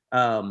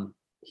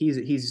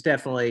he's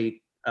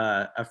definitely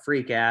a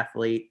freak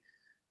athlete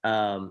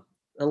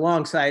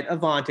alongside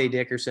Avante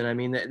Dickerson. I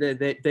mean,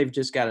 they've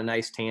just got a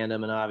nice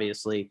tandem, and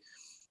obviously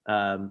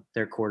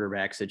their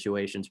quarterback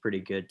situation's pretty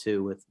good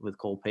too with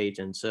Cole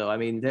Payton. So, I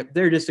mean,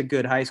 they're just a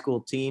good high school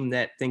team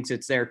that thinks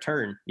it's their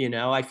turn.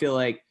 I feel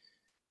like,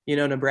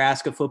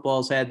 Nebraska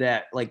football's had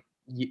that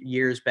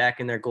years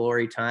back in their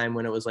glory time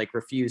when it was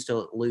refuse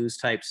to lose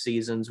type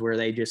seasons where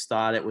they just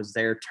thought it was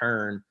their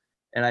turn.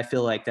 And I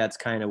feel like that's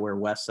kind of where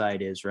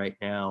Westside is right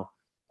now.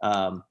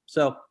 I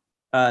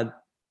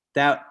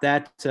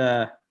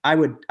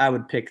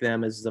would pick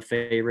them as the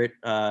favorite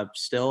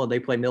still. They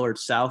play Millard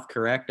South,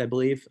 correct? I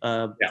believe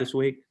this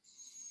week.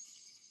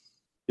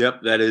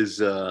 Yep. That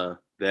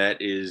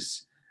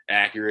is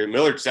accurate.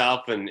 Millard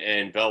South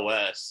and Bell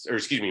West,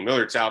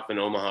 Millard South and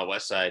Omaha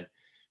West Side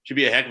should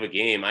be a heck of a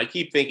game. I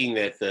keep thinking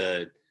that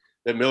the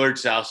Millard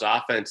South's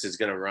offense is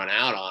going to run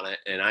out on it.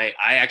 And I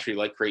actually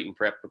like Creighton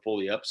Prep to pull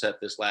the upset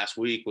this last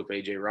week with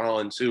AJ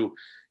Rollins, who,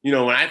 when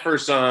I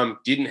first saw him,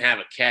 didn't have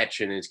a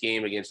catch in his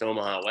game against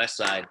Omaha West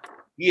Side.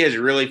 He has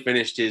really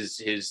finished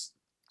his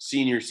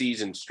senior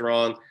season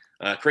strong.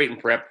 Creighton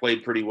Prep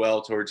played pretty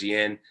well towards the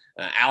end.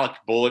 Alec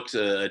Bullock's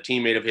a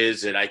teammate of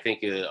his that I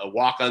think a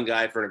walk-on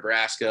guy for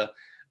Nebraska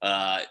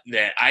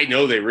that I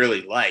know they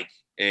really like.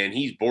 And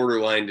he's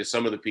borderline to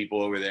some of the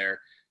people over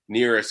there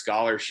near a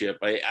scholarship.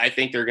 I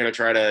think they're going to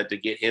try to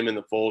get him in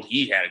the fold.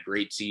 He had a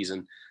great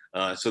season.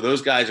 So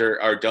those guys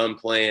are done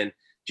playing.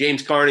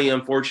 James Carney,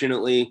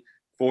 unfortunately,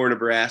 for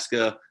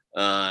Nebraska,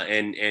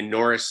 and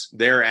Norris,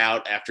 they're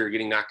out after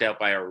getting knocked out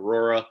by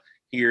Aurora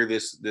here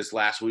this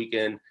last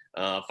weekend.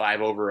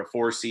 5 over a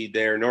 4 seed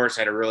there. Norris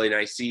had a really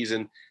nice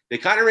season. They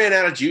kind of ran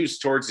out of juice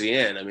towards the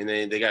end. I mean,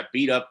 they got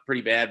beat up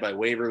pretty bad by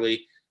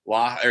Waverly,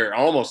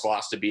 almost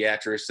lost to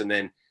Beatrice, and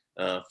then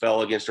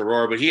fell against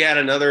Aurora. But he had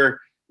another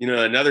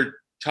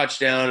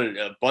touchdown and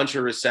a bunch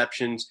of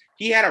receptions.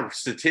 He had a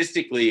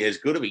statistically as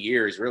good of a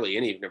year as really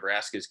any of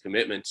Nebraska's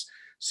commitments,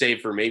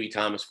 save for maybe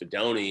Thomas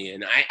Fedoni.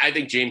 And I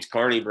think James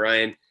Carney,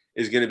 Brian,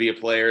 is going to be a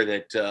player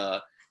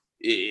that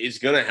is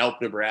going to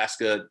help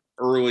Nebraska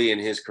early in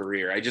his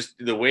career.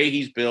 The way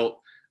he's built,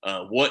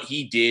 what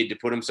he did to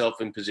put himself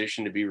in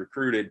position to be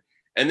recruited.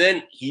 And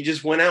then he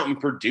just went out and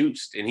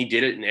produced, and he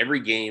did it in every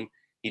game.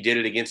 He did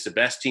it against the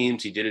best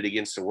teams. He did it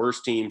against the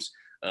worst teams.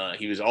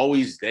 He was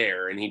always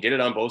there, and he did it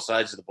on both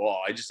sides of the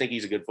ball. I just think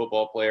he's a good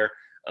football player.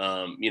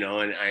 And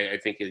I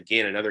think,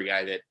 again, another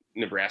guy that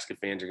Nebraska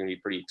fans are going to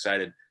be pretty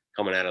excited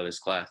coming out of this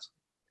class.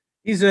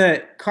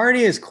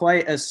 Carney is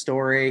quite a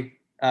story.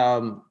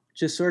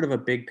 Just sort of a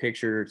big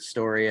picture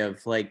story of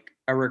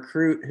a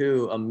recruit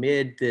who,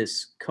 amid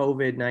this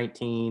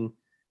COVID-19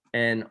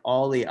 and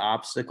all the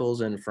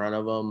obstacles in front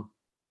of him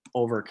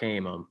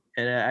overcame him.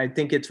 And I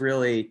think it's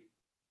really,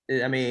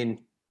 I mean,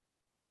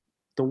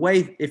 the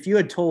way, if you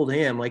had told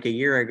him like a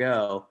year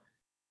ago,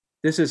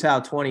 this is how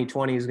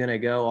 2020 is going to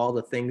go, all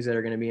the things that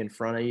are going to be in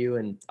front of you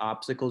and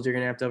obstacles you're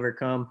going to have to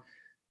overcome.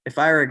 If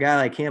I were a guy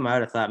like him, I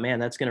would have thought, man,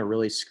 that's going to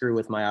really screw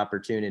with my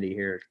opportunity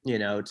here,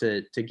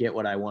 to get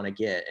what I want to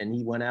get. And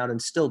he went out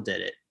and still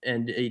did it.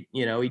 And,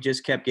 he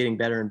just kept getting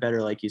better and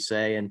better, like you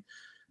say. And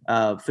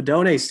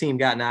Fidone's team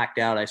got knocked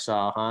out, I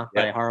saw,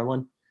 by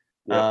Harlan.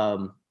 Yep.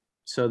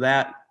 So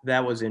that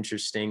was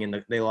interesting.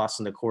 And they lost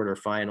in the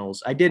quarterfinals.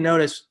 I did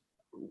notice,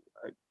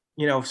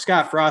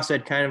 Scott Frost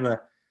had kind of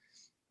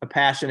a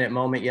passionate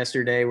moment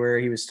yesterday where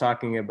he was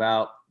talking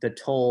about the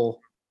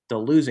toll the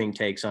losing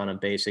takes on him,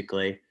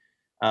 basically.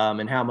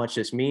 And how much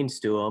this means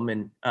to him,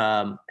 and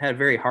had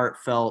very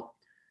heartfelt,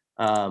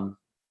 kind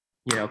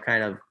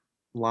of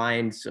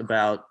lines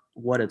about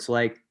what it's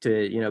like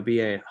to,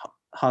 be a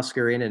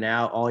Husker in and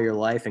out all your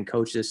life and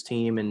coach this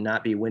team and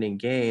not be winning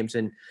games.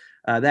 And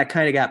that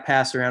kind of got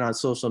passed around on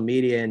social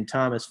media, and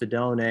Thomas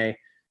Fidone,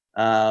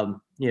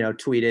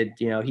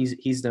 tweeted,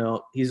 he's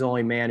the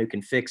only man who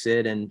can fix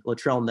it. And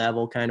Latrell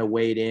Neville kind of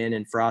weighed in,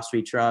 and Frost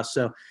we trust.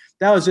 So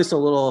that was just a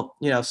little,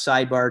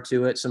 sidebar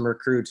to it. Some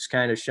recruits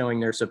kind of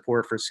showing their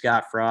support for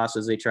Scott Frost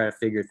as they try to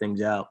figure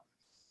things out.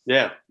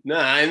 Yeah, no,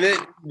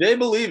 and they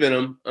believe in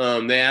him.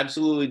 They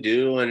absolutely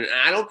do. And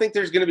I don't think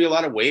there's going to be a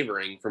lot of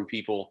wavering from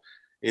people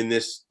in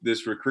this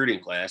recruiting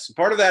class. And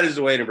part of that is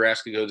the way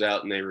Nebraska goes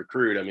out and they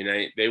recruit. I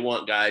mean, they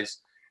want guys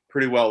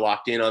pretty well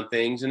locked in on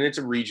things, and it's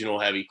a regional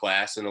heavy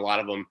class, and a lot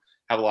of them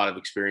have a lot of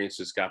experience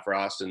with Scott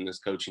Frost and this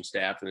coaching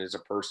staff, and it's a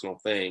personal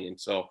thing. And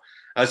so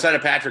outside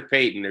of Patrick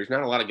Payton, there's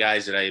not a lot of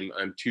guys that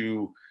I'm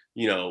too,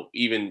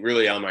 even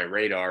really on my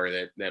radar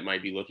that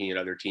might be looking at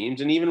other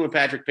teams. And even with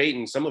Patrick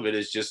Payton, some of it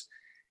is just,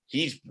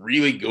 he's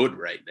really good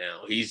right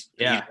now. He's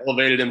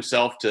elevated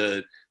himself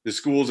to the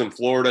schools in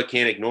Florida,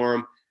 can't ignore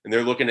him. And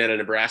they're looking at a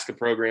Nebraska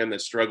program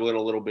that's struggling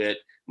a little bit.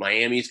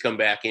 Miami's come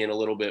back in a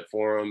little bit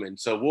for him. And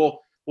so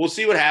we'll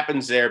see what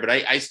happens there. But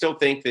I still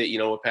think that,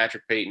 with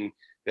Patrick Payton,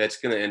 that's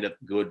going to end up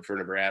good for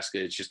Nebraska.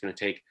 It's just going to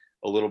take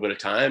a little bit of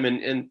time,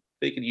 and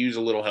they could use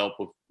a little help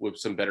with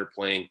some better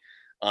playing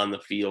on the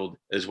field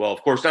as well.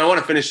 Of course, now I want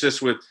to finish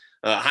this with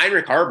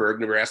Heinrich Haarberg,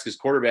 Nebraska's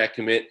quarterback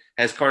commit,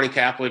 has Kearney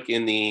Catholic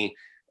in the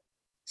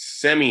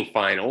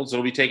semifinals.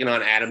 They'll be taking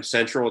on Adams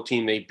Central, a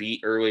team they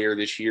beat earlier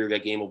this year.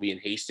 That game will be in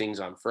Hastings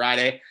on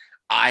Friday.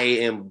 I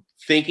am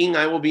thinking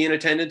I will be in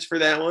attendance for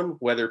that one,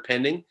 weather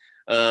pending.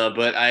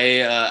 But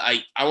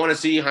I want to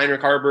see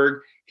Heinrich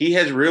Haarberg. He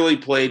has really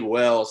played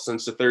well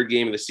since the third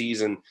game of the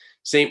season.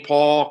 St.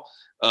 Paul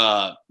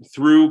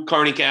threw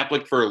Kearney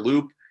Catholic for a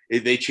loop.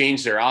 They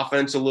changed their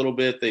offense a little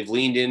bit. They've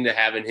leaned into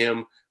having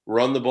him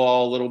run the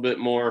ball a little bit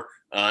more,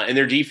 and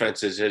their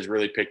defense has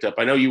really picked up.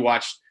 I know you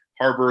watched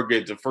Haarberg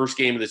at the first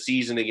game of the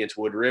season against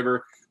Wood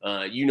River.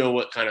 You know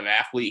what kind of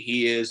athlete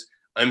he is.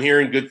 I'm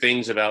hearing good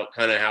things about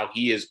kind of how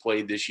he has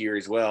played this year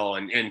as well.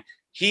 And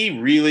he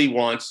really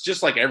wants,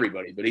 just like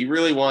everybody, but he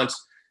really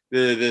wants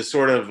the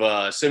sort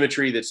of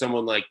symmetry that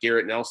someone like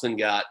Garrett Nelson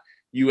got.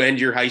 You end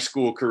your high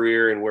school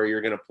career and where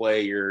you're going to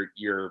play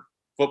your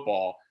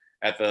football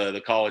at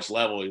the college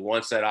level. He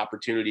wants that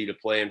opportunity to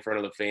play in front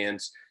of the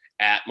fans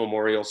at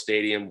Memorial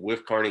Stadium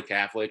with Kearney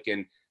Catholic.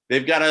 And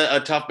they've got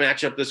a tough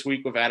matchup this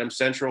week with Adams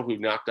Central, who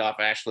knocked off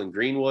Ashland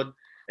Greenwood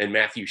and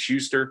Matthew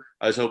Schuster.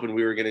 I was hoping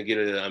we were going to get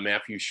a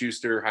Matthew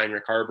Schuster,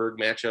 Heinrich Haarberg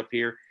matchup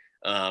here.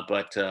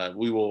 But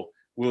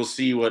we'll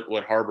see what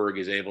Haarberg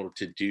is able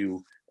to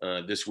do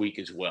this week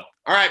as well.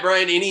 All right,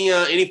 Brian,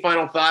 any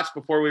final thoughts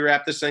before we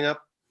wrap this thing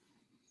up?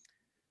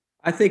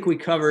 I think we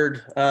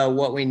covered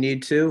what we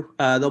need to.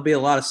 There'll be a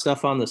lot of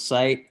stuff on the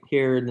site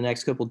here in the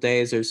next couple of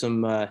days. There's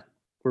some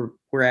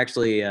we're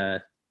actually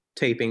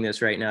taping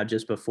this right now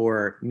just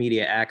before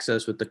media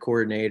access with the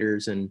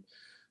coordinators and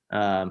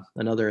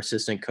another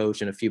assistant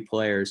coach and a few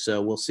players.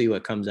 So we'll see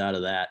what comes out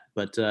of that.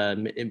 But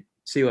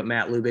see what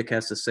Matt Lubick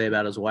has to say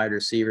about his wide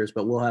receivers.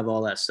 But we'll have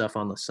all that stuff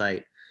on the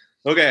site.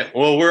 Okay.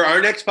 Well,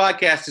 our next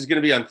podcast is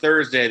going to be on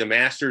Thursday. The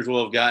Masters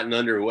will have gotten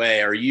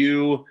underway. Are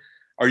you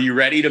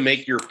ready to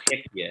make your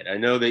pick yet? I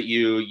know that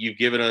you've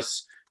given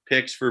us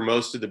picks for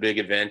most of the big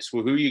events.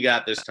 Well, who you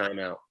got this time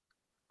out?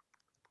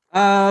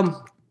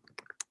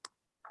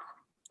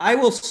 I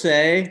will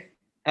say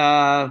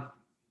Tony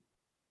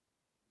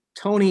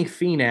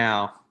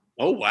Finau.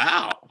 Oh,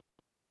 wow.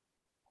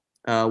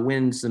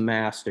 Wins the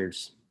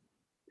Masters.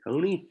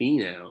 Tony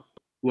Finau,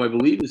 who I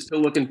believe is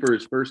still looking for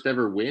his first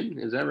ever win.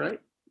 Is that right?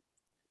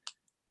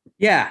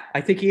 Yeah,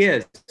 I think he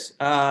is.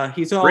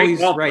 He's always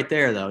right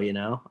there, though,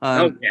 yeah,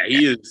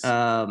 he is.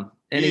 And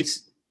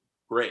he's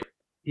great.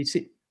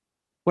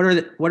 What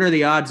are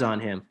the odds on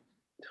him?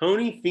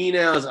 Tony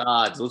Finau's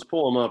odds. Let's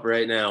pull them up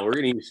right now. We're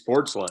going to use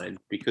Sportsline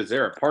because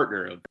they're a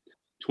partner of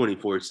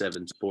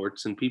 24/7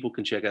 Sports, and people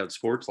can check out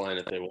Sportsline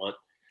if they want.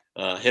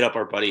 Hit up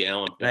our buddy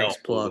Alan Bell. Nice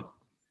plug.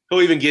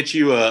 He'll even get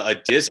you a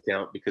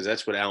discount because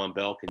that's what Alan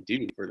Bell can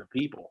do for the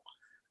people.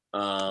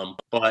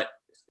 But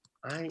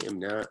I am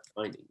not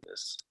finding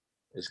this.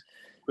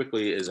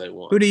 quickly as I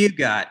want. Who do you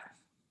got?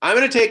 I'm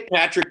going to take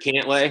Patrick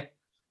Cantlay.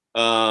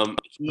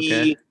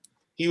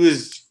 He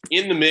was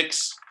in the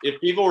mix. If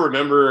people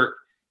remember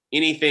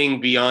anything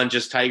beyond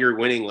just Tiger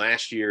winning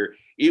last year,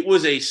 it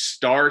was a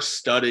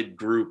star-studded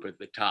group at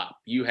the top.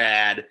 You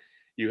had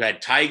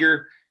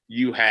Tiger,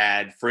 you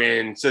had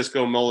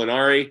Francisco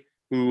Molinari,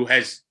 who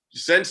has,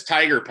 since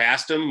Tiger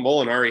passed him,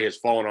 Molinari has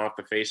fallen off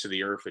the face of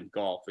the earth in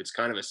golf. It's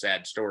kind of a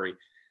sad story.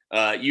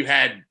 You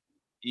had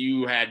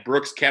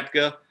Brooks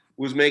Koepka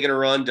was making a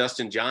run.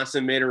 Dustin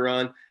Johnson made a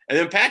run. And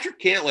then Patrick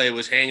Cantlay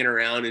was hanging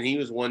around, and he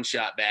was one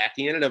shot back.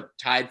 He ended up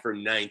tied for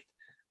ninth.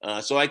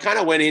 So I kind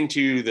of went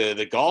into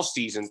the golf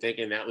season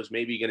thinking that was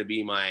maybe going to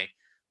be my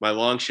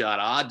long shot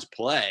odds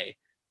play.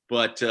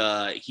 But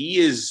Cantlay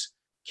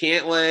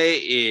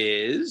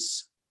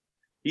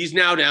he's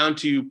now down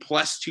to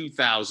plus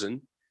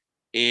 2,000,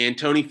 and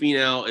Tony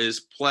Finau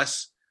is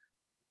plus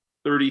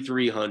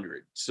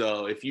 3,300.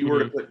 So if you were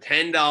to put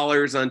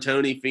 $10 on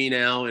Tony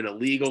Finau in a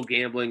legal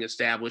gambling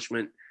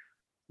establishment,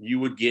 you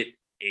would get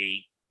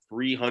a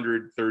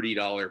 $330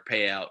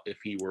 payout if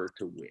he were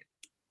to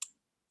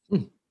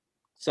win.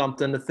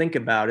 Something to think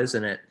about,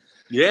 isn't it?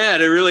 Yeah,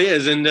 there really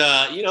is. And,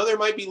 there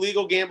might be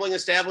legal gambling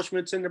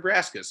establishments in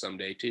Nebraska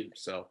someday too.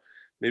 So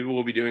maybe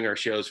we'll be doing our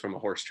shows from a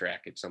horse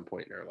track at some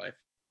point in our life.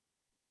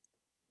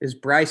 Is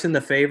Bryson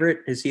the favorite?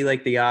 Is he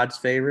like the odds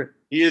favorite?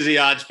 He is the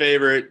odds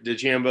favorite.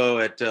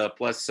 DeChambeau at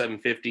plus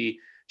 750.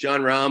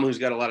 Jon Rahm, who's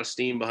got a lot of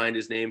steam behind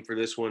his name for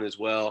this one as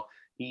well,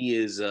 he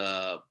is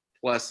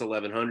plus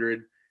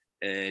 1,100.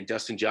 And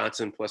Dustin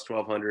Johnson plus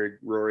 1,200.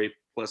 Rory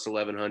plus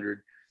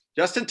 1,100.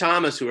 Justin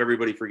Thomas, who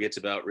everybody forgets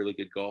about, really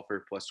good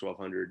golfer, plus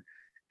 1,200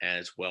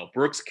 as well.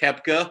 Brooks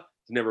Koepka has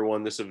never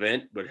won this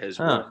event, but has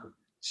won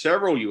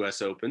several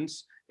U.S.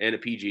 Opens and a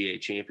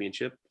PGA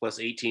championship, plus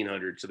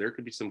 1,800. So there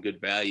could be some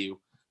good value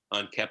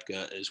on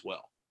Koepka as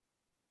well.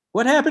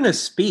 What happened to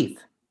Spieth?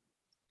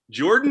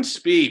 Jordan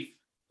Spieth,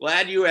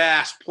 glad you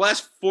asked,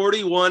 plus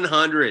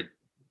 4,100.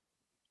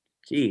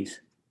 Jeez.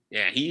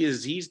 Yeah,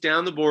 he's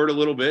down the board a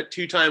little bit.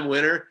 Two-time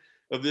winner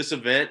of this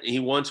event. He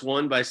once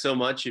won by so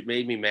much it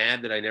made me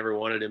mad that I never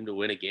wanted him to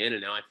win again,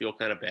 and now I feel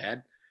kind of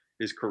bad.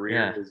 His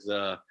career is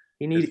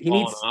he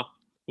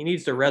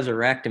needs to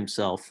resurrect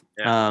himself.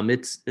 Yeah.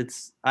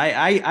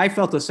 I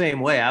felt the same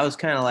way. I was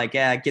kind of like,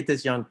 yeah, get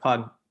this young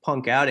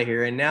punk out of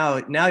here. And now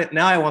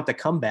I want the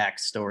comeback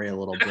story a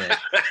little bit.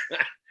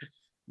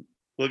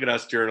 Look at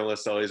us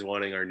journalists always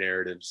wanting our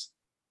narratives.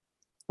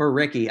 Or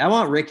Ricky. I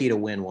want Ricky to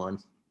win one.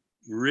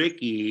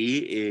 Ricky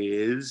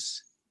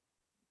is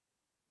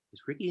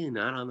Ricky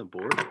not on the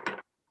board?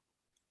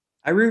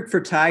 I root for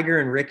Tiger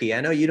and Ricky.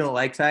 I know you don't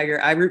like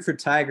Tiger. I root for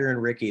Tiger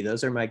and Ricky.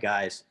 Those are my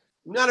guys.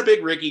 I'm not a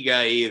big Ricky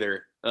guy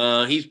either.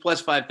 He's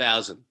plus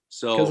 5,000.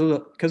 So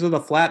because of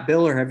the flat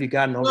bill, or have you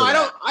gotten over? No, I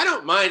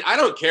don't mind. I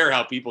don't care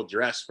how people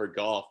dress for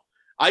golf.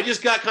 I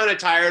just got kind of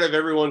tired of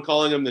everyone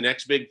calling him the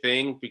next big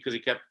thing because he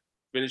kept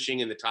finishing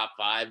in the top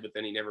 5, but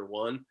then he never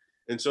won.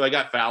 And so I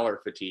got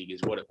Fowler fatigue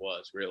is what it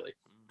was, really.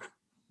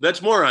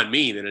 That's more on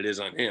me than it is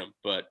on him,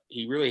 but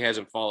he really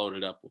hasn't followed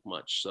it up with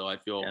much. So I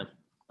feel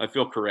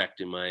correct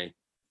in my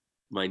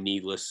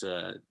needless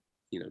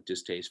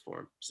distaste for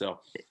him. So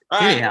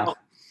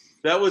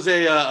that was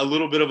a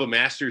little bit of a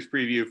Masters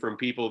preview from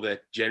people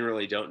that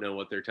generally don't know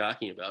what they're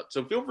talking about.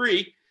 So feel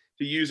free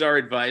to use our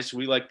advice.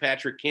 We like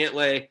Patrick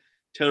Cantlay,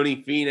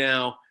 Tony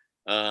Finau,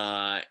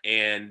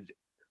 and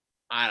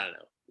I don't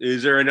know.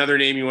 Is there another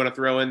name you want to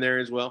throw in there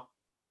as well?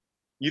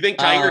 You think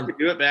Tiger could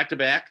do it back to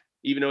back,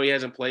 even though he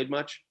hasn't played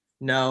much?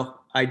 No,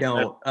 I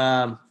don't.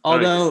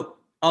 Although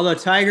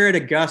Tiger at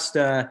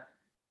Augusta,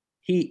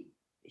 he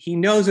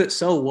knows it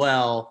so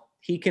well.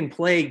 He can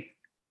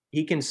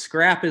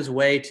scrap his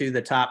way to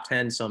the top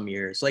 10 some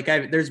years. Like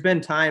there's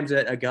been times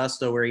at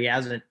Augusta where he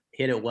hasn't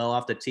hit it well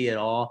off the tee at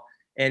all,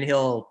 and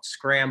he'll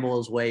scramble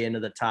his way into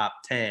the top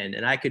 10.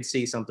 And I could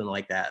see something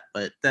like that,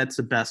 but that's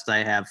the best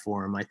I have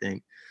for him, I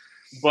think.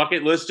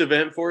 Bucket list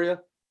event for you?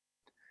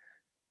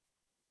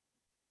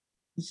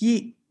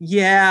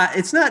 Yeah,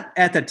 it's not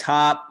at the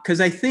top because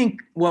I think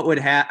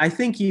I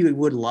think you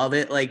would love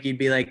it. Like you'd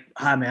be like,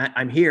 man,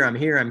 I'm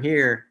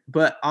here.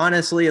 But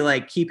honestly,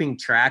 like keeping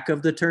track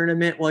of the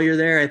tournament while you're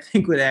there, I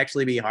think would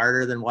actually be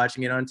harder than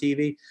watching it on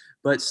TV.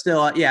 But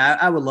still, yeah,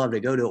 I would love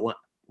to go to it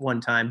one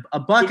time. A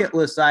bucket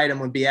list item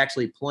would be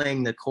actually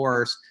playing the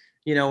course.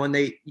 You know, when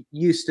they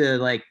used to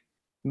like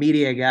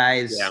media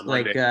guys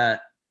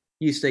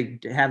used to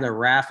have the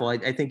raffle.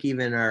 I think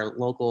even our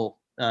local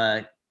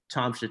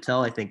Tom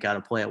Chattel, I think, got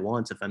to play it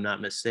once, if I'm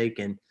not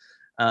mistaken.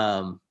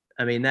 I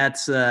mean,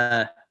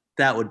 that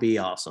would be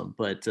awesome.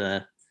 But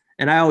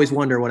and I always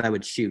wonder what I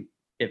would shoot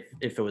if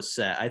it was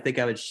set. I think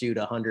I would shoot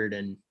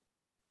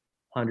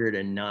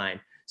 109.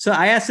 So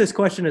I asked this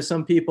question to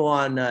some people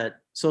on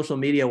social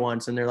media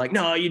once, and they're like,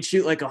 "No, you'd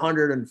shoot like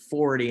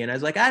 140." And I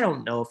was like, I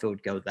don't know if it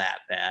would go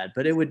that bad,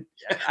 but it would.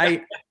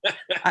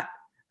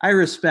 I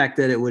respect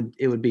that it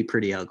would be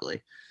pretty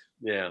ugly.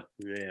 Yeah.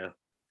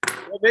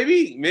 Well,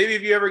 maybe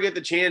if you ever get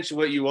the chance,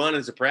 what you want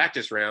is a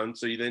practice round,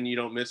 so then you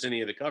don't miss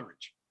any of the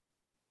coverage.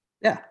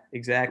 Yeah,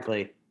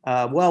 exactly.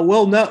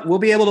 We'll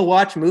be able to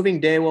watch Moving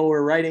Day while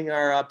we're writing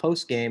our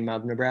post game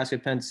of Nebraska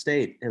Penn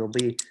State. It'll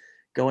be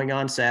going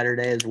on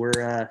Saturday as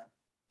we're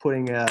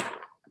putting a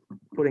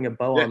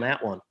bow on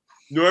that one.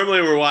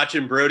 Normally we're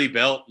watching Brody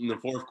Belt in the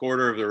fourth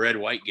quarter of the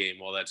red-white game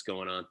while that's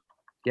going on.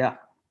 Yeah,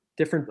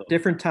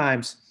 different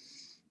times.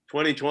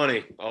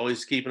 2020,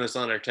 always keeping us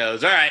on our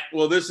toes. All right,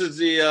 well, this is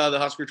the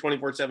Husker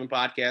 24/7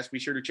 podcast. Be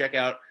sure to check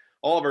out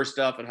all of our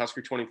stuff at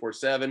Husker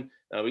 24/7.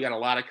 We got a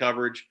lot of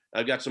coverage.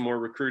 I've got some more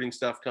recruiting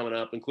stuff coming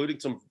up, including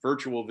some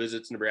virtual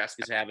visits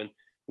Nebraska's having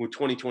with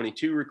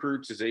 2022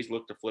 recruits as they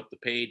look to flip the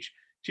page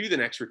to the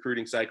next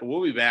recruiting cycle.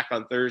 We'll be back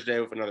on Thursday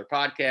with another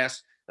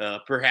podcast.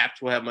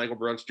 Perhaps we'll have Michael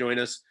Brunts join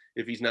us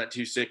if he's not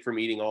too sick from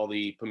eating all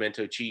the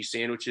pimento cheese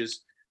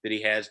sandwiches that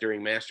he has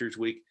during Masters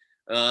Week.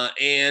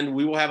 And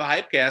we will have a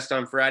Hypecast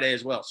on Friday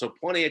as well. So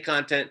plenty of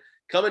content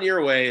coming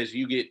your way as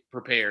you get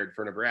prepared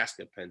for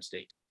Nebraska Penn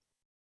State.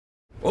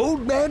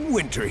 Old Man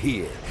Winter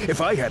here.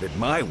 If I had it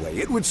my way,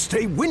 it would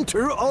stay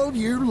winter all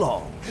year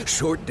long.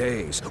 Short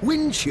days,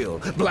 wind chill,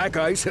 black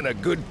ice, and a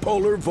good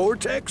polar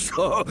vortex.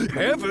 Oh,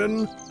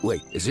 heaven.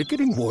 Wait, is it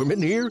getting warm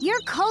in here? Your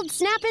cold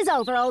snap is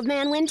over, Old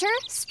Man Winter.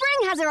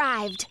 Spring has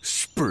arrived.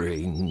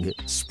 Spring.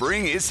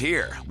 Spring is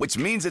here, which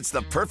means it's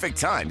the perfect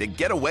time to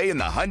get away in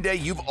the Hyundai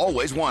you've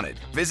always wanted.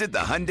 Visit the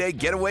Hyundai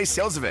Getaway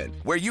Sales Event,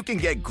 where you can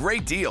get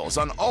great deals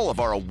on all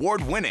of our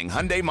award-winning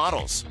Hyundai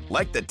models,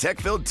 like the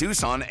tech-filled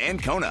Tucson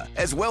and Kona,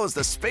 as well as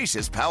the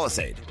spacious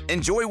Palisade.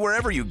 Enjoy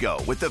wherever you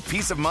go with the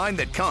peace of mind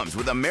that comes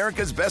with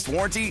America's best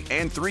warranty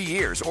and 3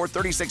 years or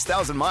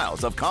 36,000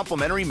 miles of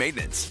complimentary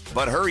maintenance.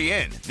 But hurry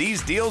in,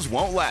 these deals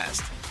won't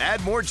last.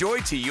 Add more joy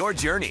to your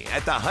journey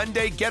at the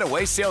Hyundai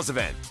Getaway Sales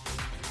Event.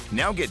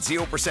 Now get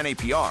 0%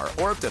 APR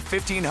or up to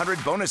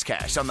 $1,500 bonus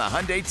cash on the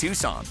Hyundai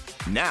Tucson.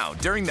 Now,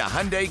 during the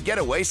Hyundai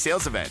Getaway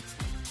Sales Event.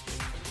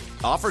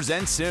 Offers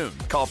end soon.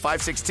 Call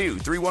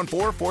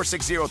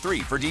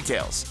 562-314-4603 for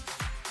details.